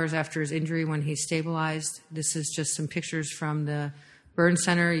 96 hours after his injury when he's stabilized. This is just some pictures from the burn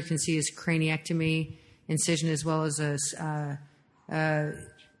center. You can see his craniectomy incision as well as the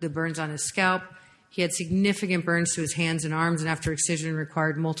burns on his scalp. He had significant burns to his hands and arms, and after excision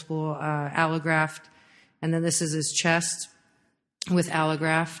required multiple allograft. And then this is his chest with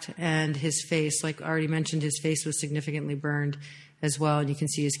allograft, and his face, like I already mentioned, his face was significantly burned as well, and you can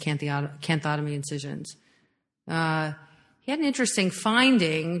see his canthotomy incisions. He had an interesting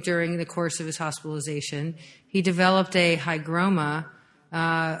finding during the course of his hospitalization. He developed a hygroma,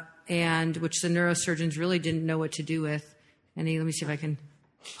 and which the neurosurgeons really didn't know what to do with. Let me see if I can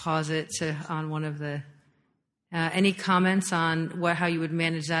pause it on one of the. Any comments on how you would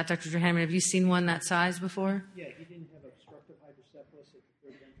manage that, Dr. Johanneman? Have you seen one that size before? Yeah, he didn't have obstructive hydrocephalus at the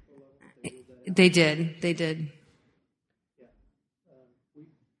third ventricle level. They did. Yeah.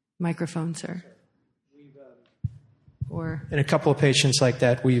 Microphone, sir. In a couple of patients like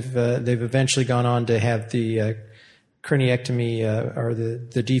that, they've eventually gone on to have the craniectomy or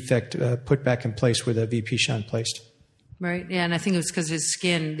the defect put back in place with a VP shunt placed. Right, yeah, and I think it was because of his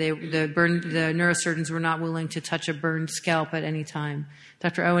skin. The neurosurgeons were not willing to touch a burned scalp at any time.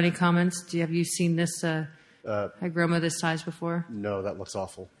 Dr. O, any comments? Have you seen this hygroma this size before? No, that looks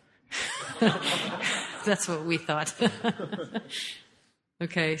awful. That's what we thought.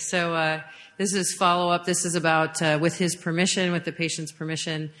 Okay, so this is follow-up. This is about, with his permission, with the patient's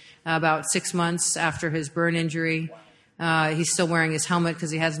permission, about 6 months after his burn injury. He's still wearing his helmet because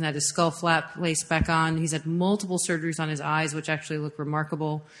he hasn't had his skull flap placed back on. He's had multiple surgeries on his eyes, which actually look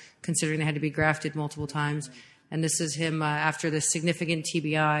remarkable, considering they had to be grafted multiple times. And this is him after the significant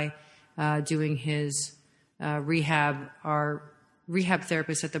TBI doing his rehab. Our rehab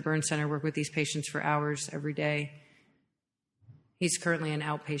therapists at the burn center work with these patients for hours every day. He's currently an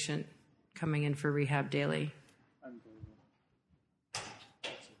outpatient coming in for rehab daily.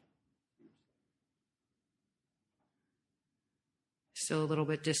 Still a little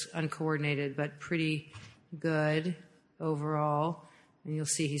bit uncoordinated, but pretty good overall. And you'll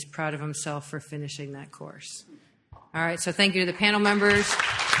see he's proud of himself for finishing that course. All right, so thank you to the panel members.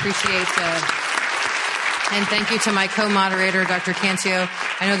 Appreciate and thank you to my co-moderator, Dr. Cancio.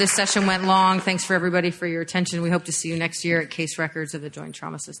 I know this session went long. Thanks for everybody for your attention. We hope to see you next year at Case Records of the Joint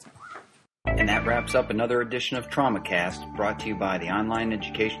Trauma System. And that wraps up another edition of TraumaCast, brought to you by the online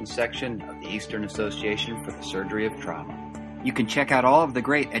education section of the Eastern Association for the Surgery of Trauma. You can check out all of the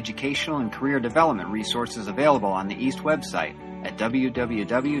great educational and career development resources available on the EAST website at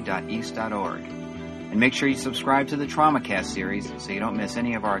www.east.org. And make sure you subscribe to the TraumaCast series so you don't miss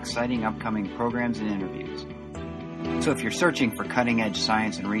any of our exciting upcoming programs and interviews. So if you're searching for cutting-edge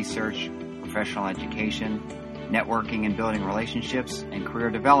science and research, professional education, networking and building relationships, and career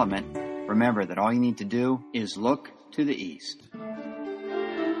development, remember that all you need to do is look to the East.